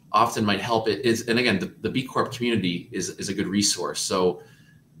often might help it is, and again, the B Corp community is a good resource. So,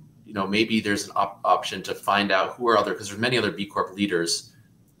 maybe there's an option to find out who are other, because there's many other B Corp leaders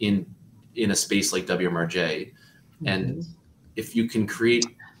in a space like WMRJ. And if you can create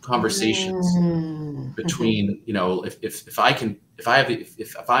conversations between, if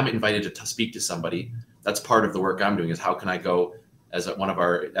I'm invited to speak to somebody, that's part of the work I'm doing, is how can I go, as one of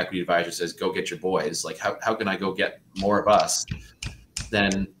our equity advisors says, go get your boys. Like, how can I go get more of us?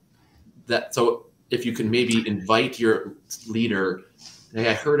 Then that, so if you can maybe invite your leader, hey,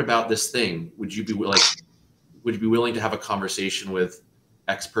 I heard about this thing. Would you be willing to have a conversation with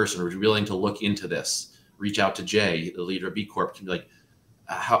X person? Or would you be willing to look into this? Reach out to Jay, the leader of B Corp, can be like,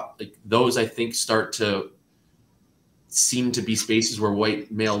 those I think start to seem to be spaces where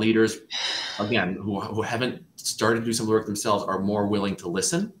white male leaders, again, who haven't started to do some of the work themselves, are more willing to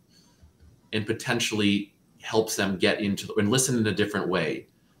listen, and potentially helps them get into and listen in a different way,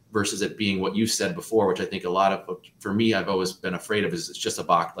 versus it being what you said before, which I think a lot of, for me, I've always been afraid of, is it's just a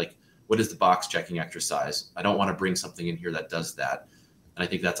box. Like, what is the box checking exercise? I don't want to bring something in here that does that. And I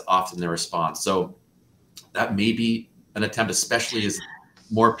think that's often their response. So that may be an attempt, especially as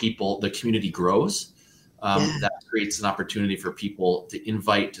more people, the community grows. That creates an opportunity for people to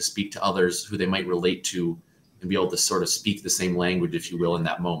invite to speak to others who they might relate to, and be able to sort of speak the same language, if you will, in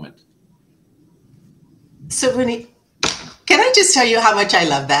that moment. So, Rooney, can I just tell you how much I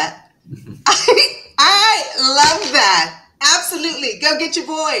love that? I love that. Absolutely. Go get your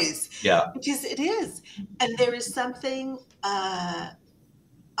boys. Yeah. Because it is. And there is something, oh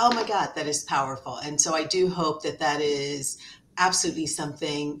my God, that is powerful. And so I do hope that is absolutely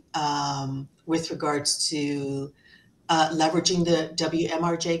something with regards to leveraging the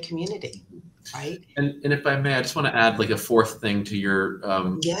WMRJ community, right? And if I may, I just want to add like a fourth thing to your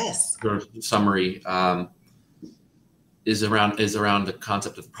yes, sort of summary, is around the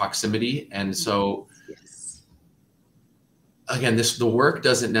concept of proximity. And so again, the work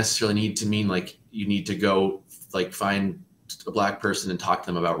doesn't necessarily need to mean like you need to go like find a Black person and talk to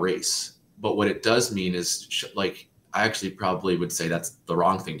them about race. But what it does mean is like, I actually probably would say that's the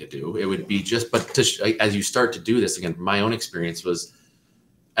wrong thing to do. It would be just, but as you start to do this, again, my own experience was,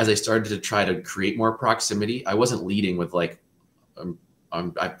 as I started to try to create more proximity, I wasn't leading with like,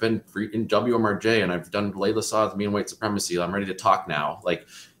 I've been in WMRJ and I've done Layla Saw's Me and White Supremacy. I'm ready to talk now. Like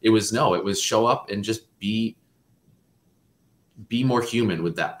it was show up and just be more human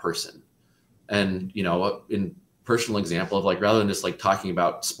with that person. And, in personal example of like, rather than just like talking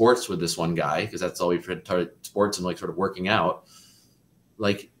about sports with this one guy, because that's all we've had, sports and like sort of working out,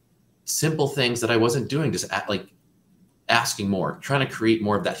 like simple things that I wasn't doing, just asking more, trying to create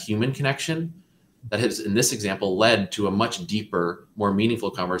more of that human connection that has, in this example, led to a much deeper, more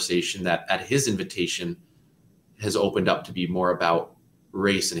meaningful conversation that at his invitation has opened up to be more about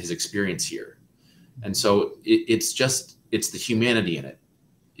race and his experience here. And so it's the humanity in it.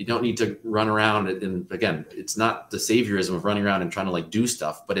 You don't need to run around. And again, it's not the saviorism of running around and trying to like do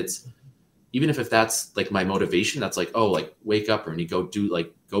stuff, but it's, even if that's like my motivation, that's like, oh, like wake up and you go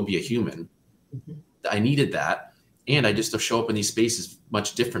be a human. I needed that. And I just show up in these spaces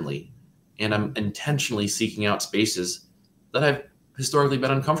much differently. And I'm intentionally seeking out spaces that I've historically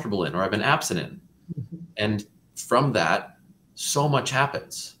been uncomfortable in, or I've been absent in. And from that, so much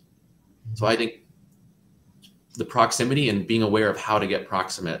happens. So I think the proximity and being aware of how to get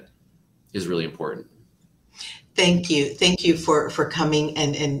proximate is really important. Thank you. Thank you for coming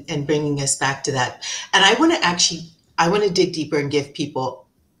and bringing us back to that. And I want to dig deeper and give people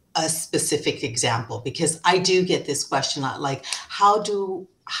a specific example, because I do get this question a lot, like, how do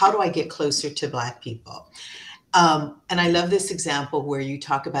I get closer to Black people? And I love this example where you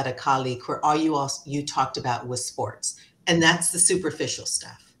talk about a colleague where all you talked about was sports. And that's the superficial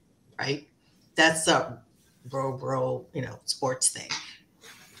stuff, right? That's a bro, sports thing.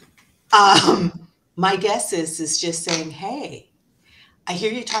 My guess is just saying, hey, I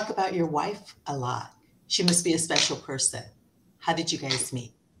hear you talk about your wife a lot. She must be a special person. How did you guys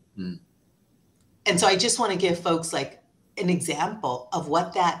meet? And so I just want to give folks like an example of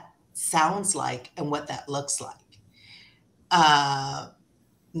what that sounds like and what that looks like.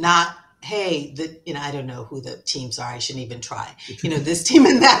 Not, hey, I don't know who the teams are. I shouldn't even try. This team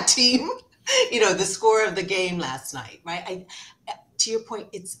and that team, the score of the game last night, right? To your point,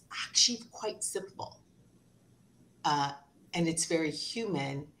 it's actually quite simple. and it's very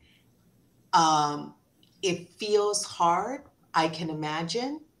human. It feels hard, I can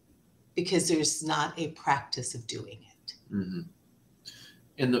imagine, because there's not a practice of doing it. Mm-hmm.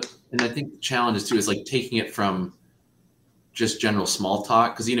 And I think the challenge is too is like taking it from just general small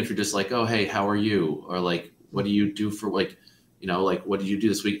talk, because even if you're just like, oh hey, how are you, or like what do you do for, like, you know, like what did you do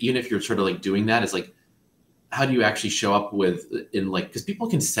this week, even if you're sort of like doing that, it's like, how do you actually show up with in, like, because people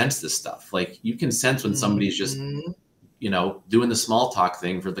can sense this stuff. Like you can sense when somebody's just, you know, doing the small talk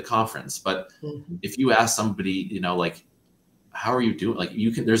thing for the conference. But if you ask somebody, you know, like, how are you doing? Like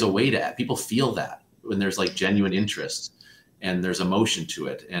you can, there's a way to, people feel that when there's like genuine interest and there's emotion to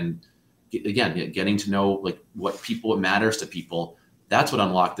it. And again, getting to know like what matters to people, that's what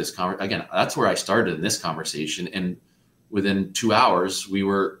unlocked this again, that's where I started in this conversation. And within 2 hours, we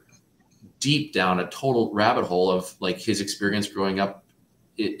were deep down a total rabbit hole of like his experience growing up.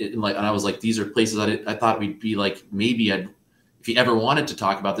 And I was like, these are places I thought we'd be like, maybe if he ever wanted to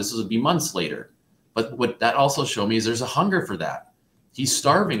talk about this would be months later. But what that also showed me is there's a hunger for that. He's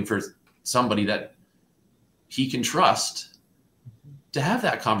starving for somebody that he can trust to have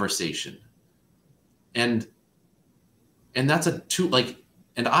that conversation. And that's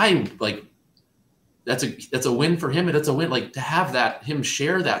that's a win for him. And it's a win, like to have that, him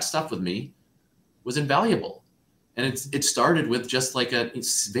share that stuff with me was invaluable. And it started with just like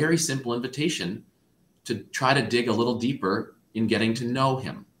it's very simple invitation to try to dig a little deeper in getting to know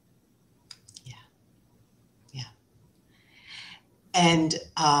him. Yeah. Yeah. And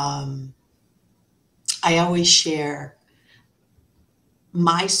I always share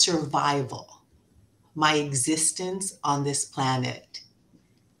my survival, my existence on this planet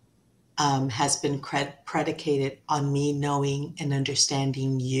has been predicated on me knowing and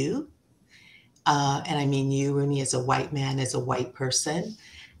understanding you. And I mean you, Rooney, as a white man, as a white person,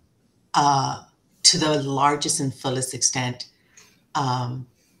 to the largest and fullest extent that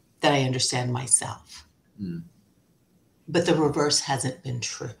I understand myself. But the reverse hasn't been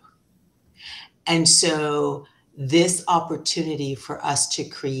true. And so this opportunity for us to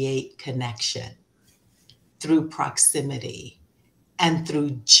create connection through proximity and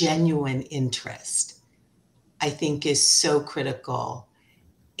through genuine interest, I think is so critical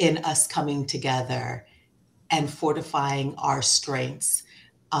in us coming together and fortifying our strengths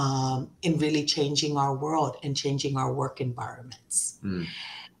in really changing our world and changing our work environments.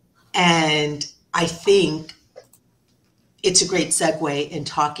 And I think it's a great segue in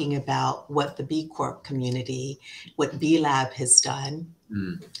talking about what the B Corp community, what B Lab has done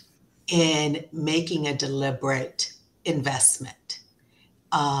in making a deliberate investment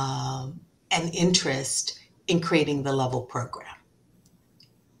and interest in creating the Level program.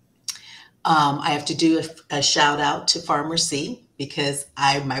 I have to do a shout out to Farmer C, because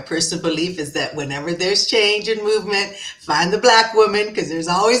my personal belief is that whenever there's change and movement, find the Black woman, because there's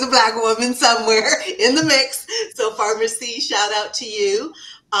always a Black woman somewhere in the mix. So Farmer C, shout out to you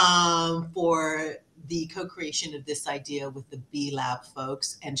for the co-creation of this idea with the B Lab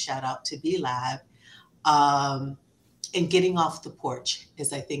folks, and shout out to B Lab. And getting off the porch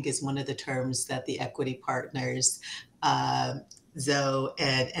I think is one of the terms that the equity partners, Zoe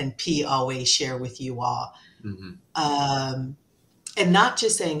and P, always share with you all. And not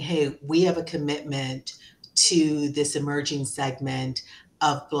just saying, hey, we have a commitment to this emerging segment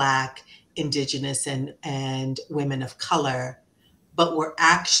of Black, Indigenous, and women of color, but we're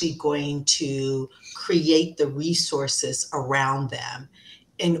actually going to create the resources around them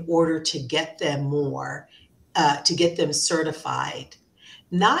in order to get them more, to get them certified,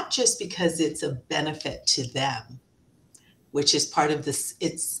 not just because it's a benefit to them, which is part of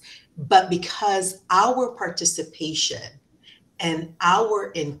this, but because our participation and our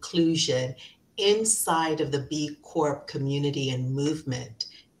inclusion inside of the B Corp community and movement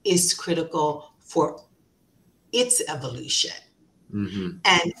is critical for its evolution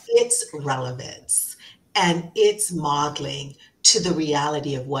and its relevance and its modeling to the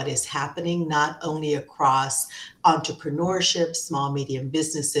reality of what is happening, not only across entrepreneurship, small, medium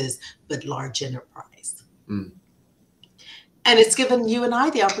businesses, but large enterprise. And it's given you and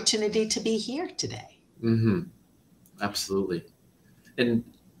I the opportunity to be here today. Absolutely. And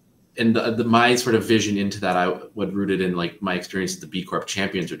my sort of vision into that, I would rooted in like my experience at the B Corp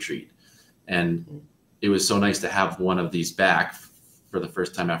Champions Retreat. And it was so nice to have one of these back for the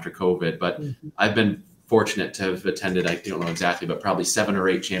first time after COVID. But I've been fortunate to have attended, I don't know exactly, but probably 7 or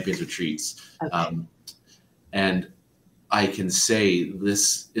 8 Champions Retreats. And I can say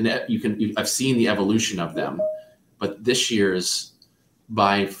this, and I've seen the evolution of them, but this year's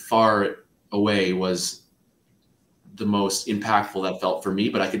by far away was the most impactful that felt for me,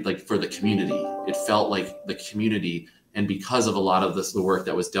 but I could, like, for the community, it felt like the community And because of a lot of the work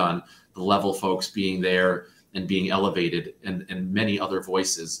that was done, the level folks being there and being elevated, and many other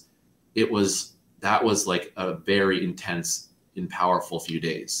voices, that was like a very intense and powerful few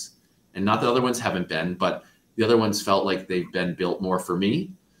days. And not that other ones haven't been, but the other ones felt like they've been built more for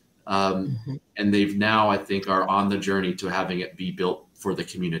me. And they've now, I think, are on the journey to having it be built for the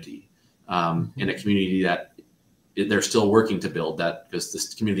community, in a community that they're still working to build, that because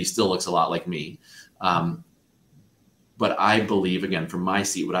this community still looks a lot like me. But I believe, again, from my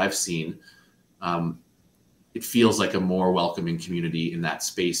seat, what I've seen, it feels like a more welcoming community, and that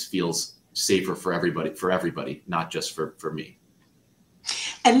space feels safer for everybody, not just for me.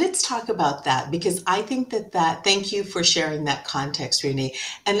 And let's talk about that, because I think that thank you for sharing that context, Rooney.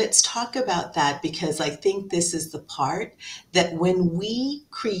 And let's talk about that, because I think this is the part that when we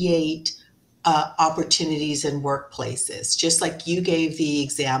create opportunities in workplaces, just like you gave the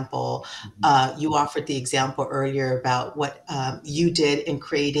example, you offered the example earlier about what you did in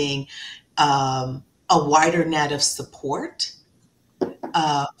creating a wider net of support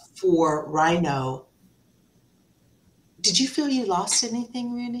for Rhino. Did you feel you lost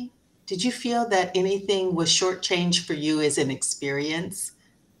anything, Rooney? Did you feel that anything was shortchanged for you as an experience?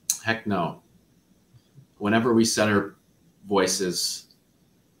 Heck no. Whenever we center voices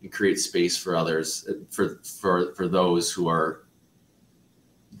and create space for others, for those who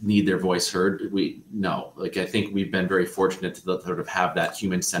need their voice heard, I think we've been very fortunate to sort of have that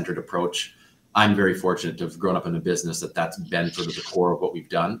human-centered approach. I'm very fortunate to have grown up in a business that's been sort of the core of what we've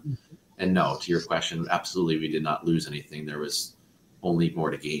done. And no, to your question, absolutely, we did not lose anything. There was only more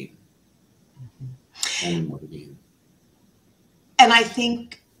to gain. Only more to gain. And I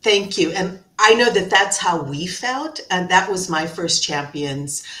think, thank you. And I know that that's how we felt. And that was my first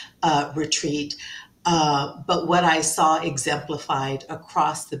Champions retreat. But what I saw exemplified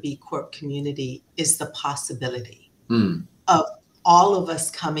across the B Corp community is the possibility of all of us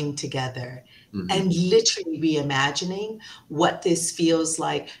coming together and literally reimagining what this feels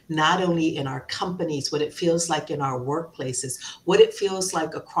like, not only in our companies, what it feels like in our workplaces, what it feels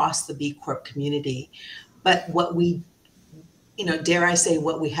like across the B Corp community, but what we, dare I say,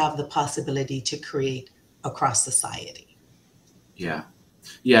 what we have the possibility to create across society. Yeah.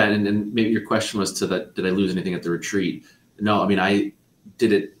 Yeah. And maybe your question was to that, did I lose anything at the retreat? No, I mean,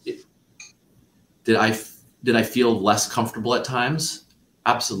 did I feel less comfortable at times?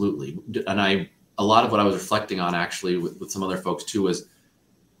 Absolutely. And a lot of what I was reflecting on actually with some other folks too was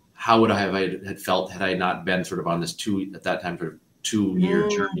how would I have felt had I not been sort of on this 2-year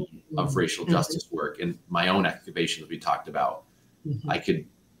journey of racial justice work and my own excavation that we talked about. I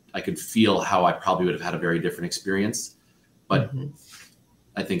could feel how I probably would have had a very different experience. But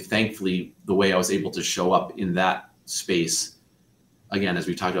I think thankfully the way I was able to show up in that space, again, as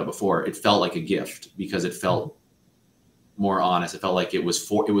we talked about before, it felt like a gift because it felt more honest. It felt like it was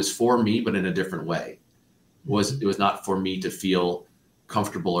for me, but in a different way. It was not for me to feel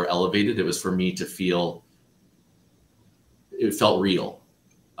comfortable or elevated. It was for me to feel, it felt real.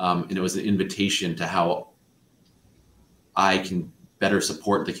 And it was an invitation to how I can better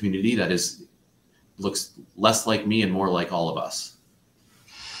support the community that looks less like me and more like all of us.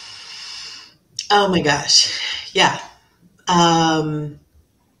 Oh my gosh. Yeah. And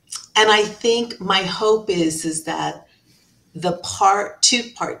I think my hope is that two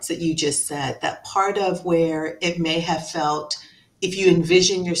parts that you just said, that part of where it may have felt, if you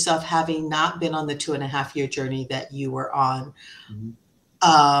envision yourself having not been on the 2.5-year journey that you were on,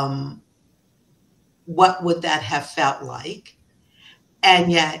 what would that have felt like?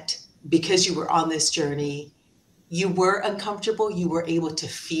 And yet, because you were on this journey, you were uncomfortable, you were able to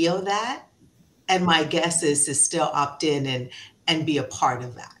feel that. And my guess is to still opt in and be a part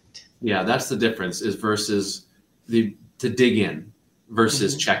of that. Yeah, that's the difference is versus to dig in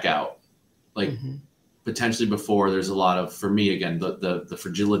versus check out. Like potentially before there's a lot of, for me, again, the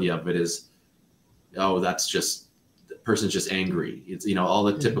fragility of it is, that's just, the person's just angry. It's, all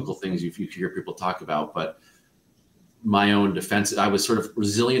the typical things you hear people talk about, but my own defense, I was sort of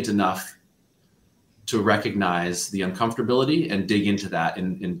resilient enough to recognize the uncomfortability and dig into that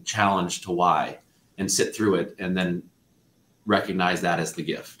and challenge to why and sit through it and then recognize that as the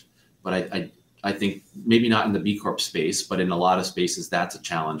gift. But I think maybe not in the B Corp space, but in a lot of spaces, that's a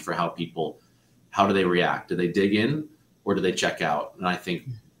challenge for how do they react? Do they dig in or do they check out? And I think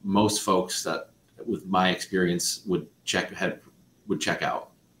most folks that with my experience would check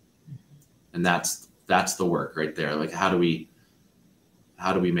out. And that's the work right there. Like, how do we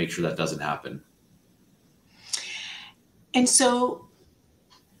make sure that doesn't happen? And so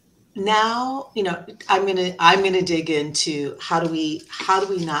now, I'm gonna dig into how do we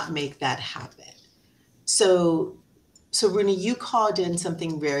not make that happen? So So Rooney, you called in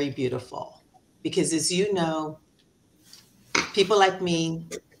something very beautiful, because as you know, people like me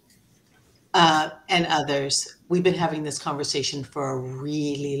and others, we've been having this conversation for a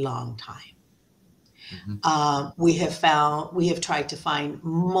really long time. We have tried to find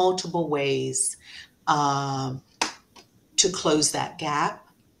multiple ways to close that gap,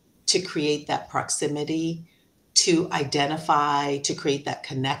 to create that proximity, to identify, to create that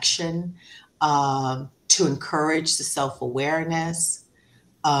connection, to encourage the self-awareness,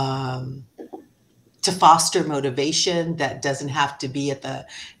 to foster motivation that doesn't have to be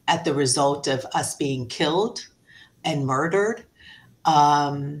at the result of us being killed and murdered.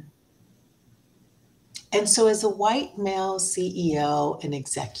 And so as a white male CEO and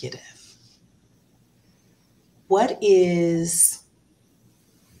executive, what is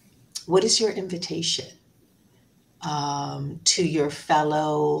your invitation to your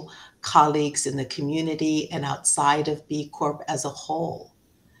fellow colleagues in the community and outside of B Corp as a whole,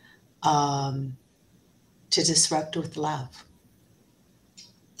 to disrupt with love?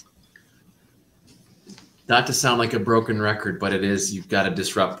 Not to sound like a broken record, but it is, you've got to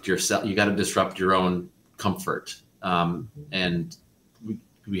disrupt yourself. You got to disrupt your own comfort. And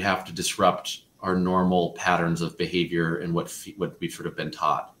we have to disrupt our normal patterns of behavior and what we've sort of been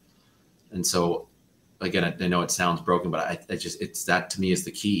taught. And so, again, I know it sounds broken, but it's that, to me, is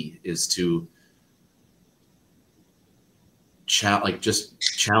the key, is to just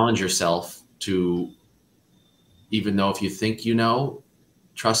challenge yourself to, even though if you think you know,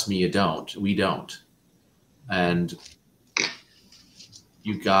 trust me, you don't. We don't. And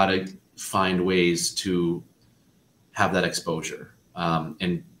you got to find ways to have that exposure,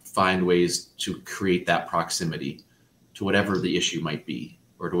 and find ways to create that proximity to whatever the issue might be,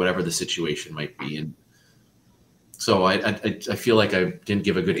 or to whatever the situation might be. And so I feel like I didn't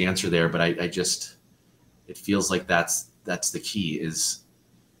give a good answer there, but it feels like that's the key, is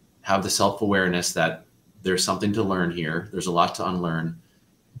have the self-awareness that there's something to learn here. There's a lot to unlearn,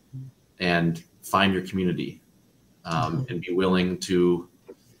 and find your community, and be willing to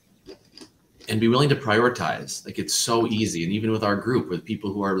prioritize. Like, it's so easy. And even with our group, with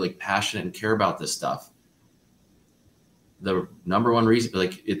people who are like passionate and care about this stuff, the number one reason,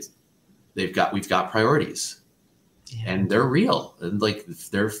 like, we've got priorities, and they're real. And like,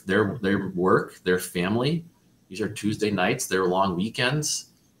 their work, their family, these are Tuesday nights, they're long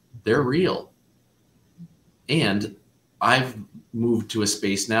weekends, they're real. And I've moved to a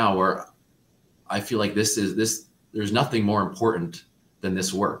space now where I feel like there's nothing more important than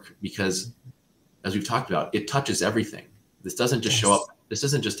this work, because, as we've talked about, it touches everything. This doesn't just show up. This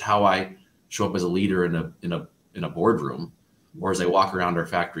isn't just how I show up as a leader in a boardroom, or as I walk around our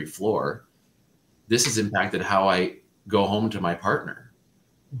factory floor. This has impacted how I go home to my partner.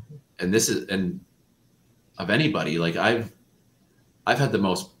 And of anybody, like, I've had the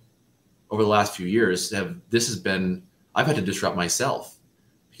most, over the last few years, I've had to disrupt myself,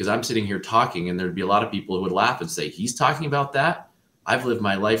 because I'm sitting here talking, and there'd be a lot of people who would laugh and say, he's talking about that? I've lived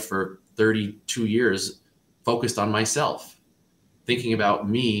my life for 32 years focused on myself, thinking about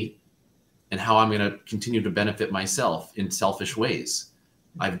me and how I'm going to continue to benefit myself in selfish ways.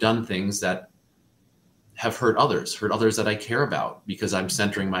 I've done things that have hurt others that I care about, because I'm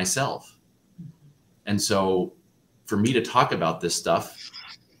centering myself. And so for me to talk about this stuff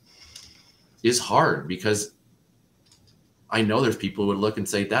is hard, because I know there's people who would look and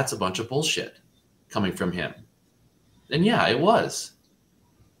say, that's a bunch of bullshit coming from him. And yeah, it was.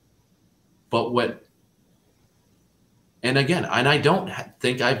 But and I don't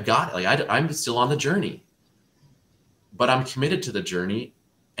think I've got it. Like, I'm still on the journey, but I'm committed to the journey.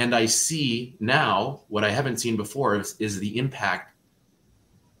 And I see now what I haven't seen before is the impact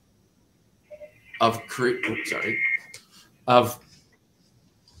of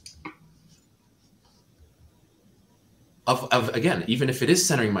again, even if it is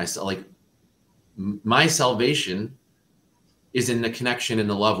centering myself, like, my salvation is in the connection and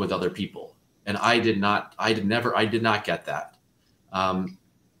the love with other people. And I did not get that. And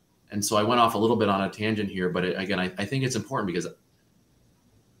so I went off a little bit on a tangent here, but I think it's important, because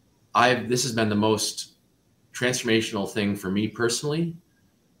this has been the most transformational thing for me personally.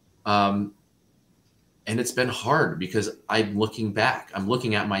 And it's been hard, because I'm looking back, I'm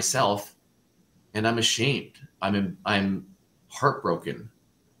looking at myself, and I'm ashamed. I'm heartbroken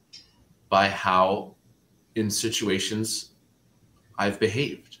by how, in situations, I've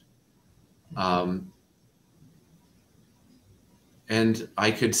behaved. And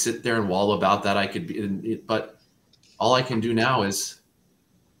I could sit there and wallow about that. But all I can do now is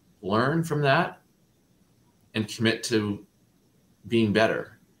learn from that and commit to being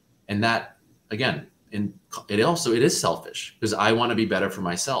better. And that, again, it is selfish, because I want to be better for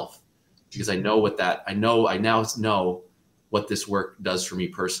myself, because I now know what this work does for me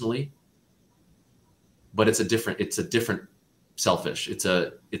personally. But it's a different selfish. It's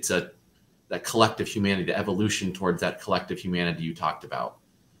that collective humanity, the evolution towards that collective humanity you talked about.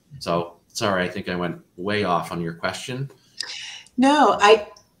 So sorry, I think I went way off on your question. No,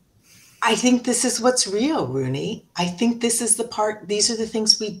 I think this is what's real, Rooney. I think this is these are the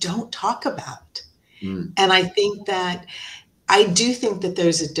things we don't talk about. And I think that, I do think that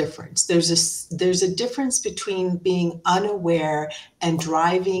there's a difference. There's a difference between being unaware and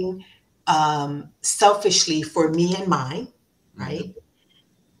driving selfishly for me and mine, right?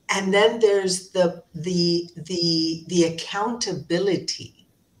 And then there's the accountability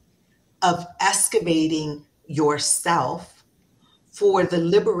of excavating yourself for the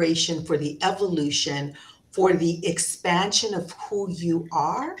liberation, for the evolution, for the expansion of who you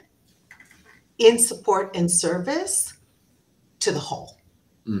are in support and service to the whole.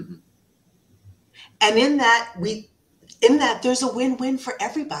 And in that there's a win-win for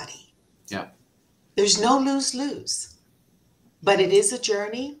everybody. Yeah. There's no lose-lose. But it is a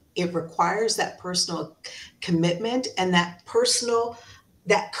journey. It requires that personal commitment and that courage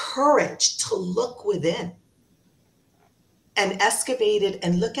to look within and excavate it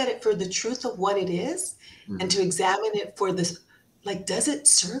and look at it for the truth of what it is, and to examine it for this, like, does it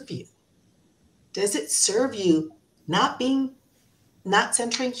serve you? Does it serve you not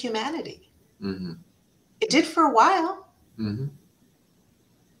centering humanity? It did for a while. And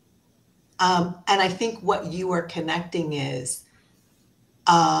I think what you are connecting is,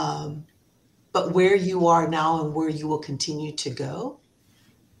 but where you are now and where you will continue to go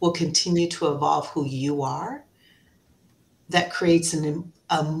will continue to evolve who you are. That creates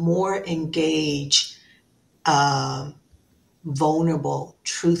a more engaged, vulnerable,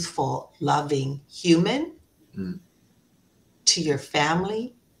 truthful, loving human to your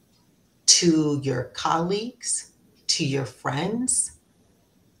family, to your colleagues, to your friends,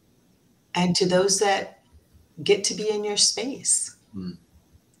 and to those that get to be in your space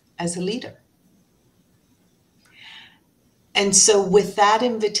as a leader. And so with that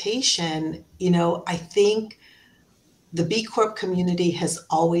invitation, I think the B Corp community has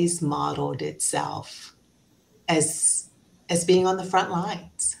always modeled itself as being on the front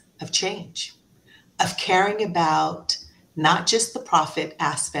lines of change, of caring about not just the profit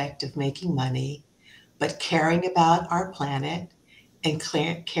aspect of making money, but caring about our planet and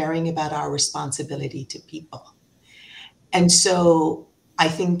caring about our responsibility to people. And so I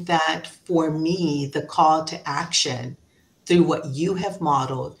think that for me, the call to action through what you have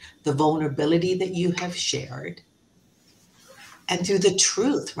modeled, the vulnerability that you have shared, and through the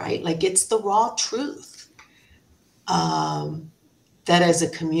truth, right? Like, it's the raw truth, that as a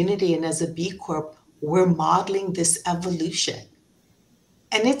community and as a B Corp, we're modeling this evolution.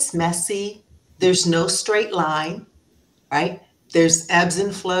 And it's messy. There's no straight line, right? There's ebbs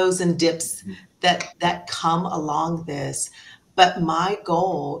and flows and dips that come along this. But my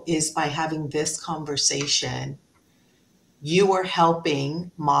goal is, by having this conversation, you are helping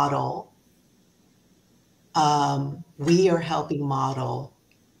model, we are helping model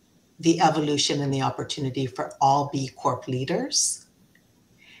the evolution and the opportunity for all B Corp leaders,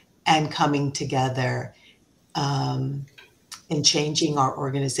 and coming together and changing our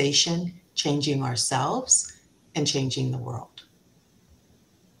organization, changing ourselves, and changing the world.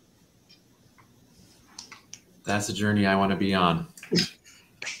 That's a journey I want to be on.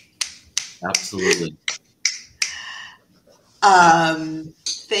 Absolutely.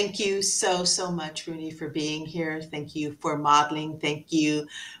 Thank you so much, Rooney, for being here. Thank you for modeling. Thank you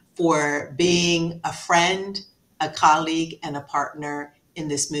for being a friend, a colleague, and a partner in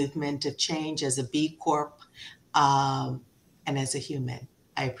this movement of change as a B Corp, and as a human.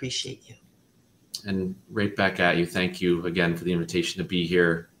 I appreciate you. And right back at you. Thank you again for the invitation to be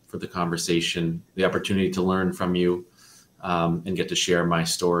here, for the conversation, the opportunity to learn from you, and get to share my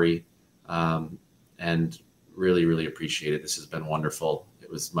story. And really, really appreciate it. This has been wonderful. It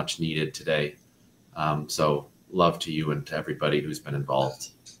was much needed today. So love to you and to everybody who's been involved.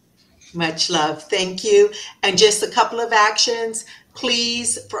 Much love. Thank you. And just a couple of actions.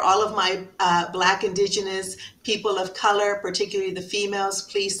 Please, for all of my Black, Indigenous, people of color, particularly the females,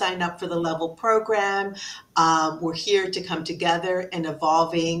 please sign up for the Level program. We're here to come together in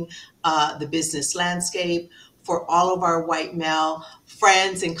evolving the business landscape. For all of our white male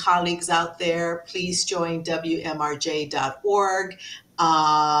friends and colleagues out there, please join WMRJ.org,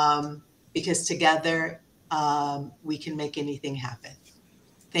 because together we can make anything happen.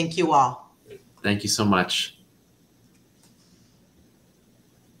 Thank you all. Thank you so much.